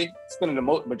every day, spending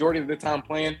the majority of their time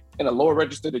playing in a lower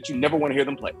register that you never want to hear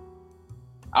them play.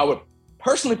 I would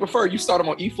personally prefer you start them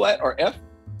on E flat or F.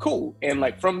 Cool. And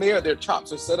like from there, their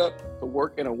chops are set up to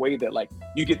work in a way that like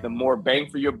you get the more bang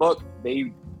for your buck.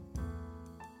 They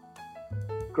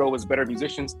grow as better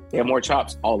musicians. They have more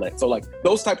chops, all that. So like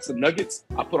those types of nuggets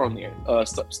I put on there.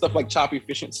 Stuff like chop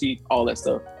efficiency, all that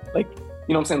stuff. Like,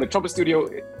 you know what I'm saying? The trumpet studio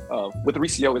with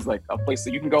Ricio is like a place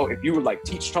that you can go if you would like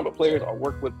teach trumpet players or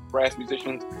work with brass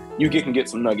musicians, you can get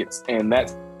some nuggets. And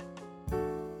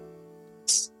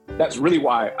that's really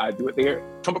why I do it there.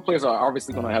 Trumpet players are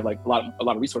obviously going to have like a lot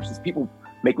of resources. People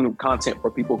making content for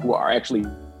people who are actually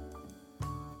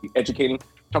educating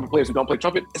trumpet players who don't play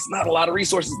trumpet. It's not a lot of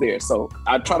resources there. So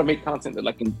I try to make content that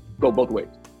like can go both ways.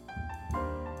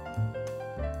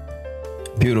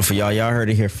 Beautiful, y'all. Y'all heard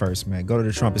it here first, man. Go to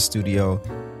the Trumpet Studio.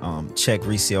 Check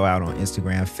Ricio out on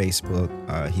Instagram, Facebook.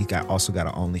 He also got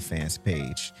an OnlyFans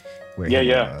page. Where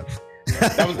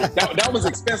that was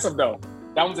expensive though.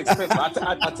 That was expensive.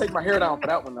 I take my hair down for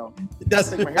that one though. I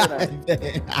take my hair down.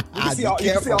 You can see all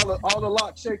the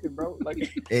locks shaking, bro. Like,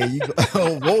 hey, you go.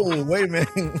 Oh, whoa, wait a minute.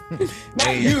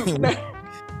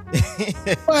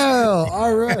 Well,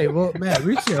 all right. Well, man,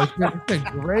 Ricio, it's been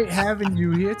great having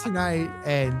you here tonight,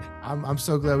 and I'm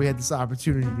so glad we had this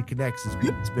opportunity to connect.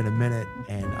 It's been a minute,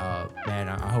 and man,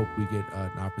 I hope we get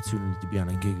an opportunity to be on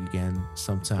a gig again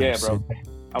sometime. Yeah, bro.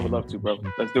 I would love to, bro.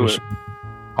 Let's do it.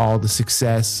 All the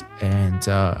success, and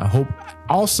I hope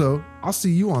also I'll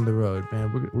see you on the road,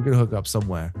 man. We're gonna hook up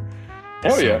somewhere.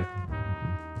 Hell yeah!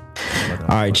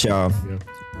 All right, y'all.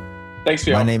 Thanks,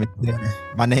 y'all.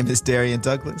 My name is Darrian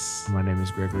Douglas. My name is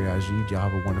Gregory Agid. Y'all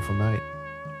have a wonderful night.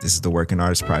 This is the Working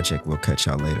Artist Project. We'll catch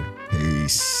y'all later.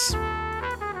 Peace.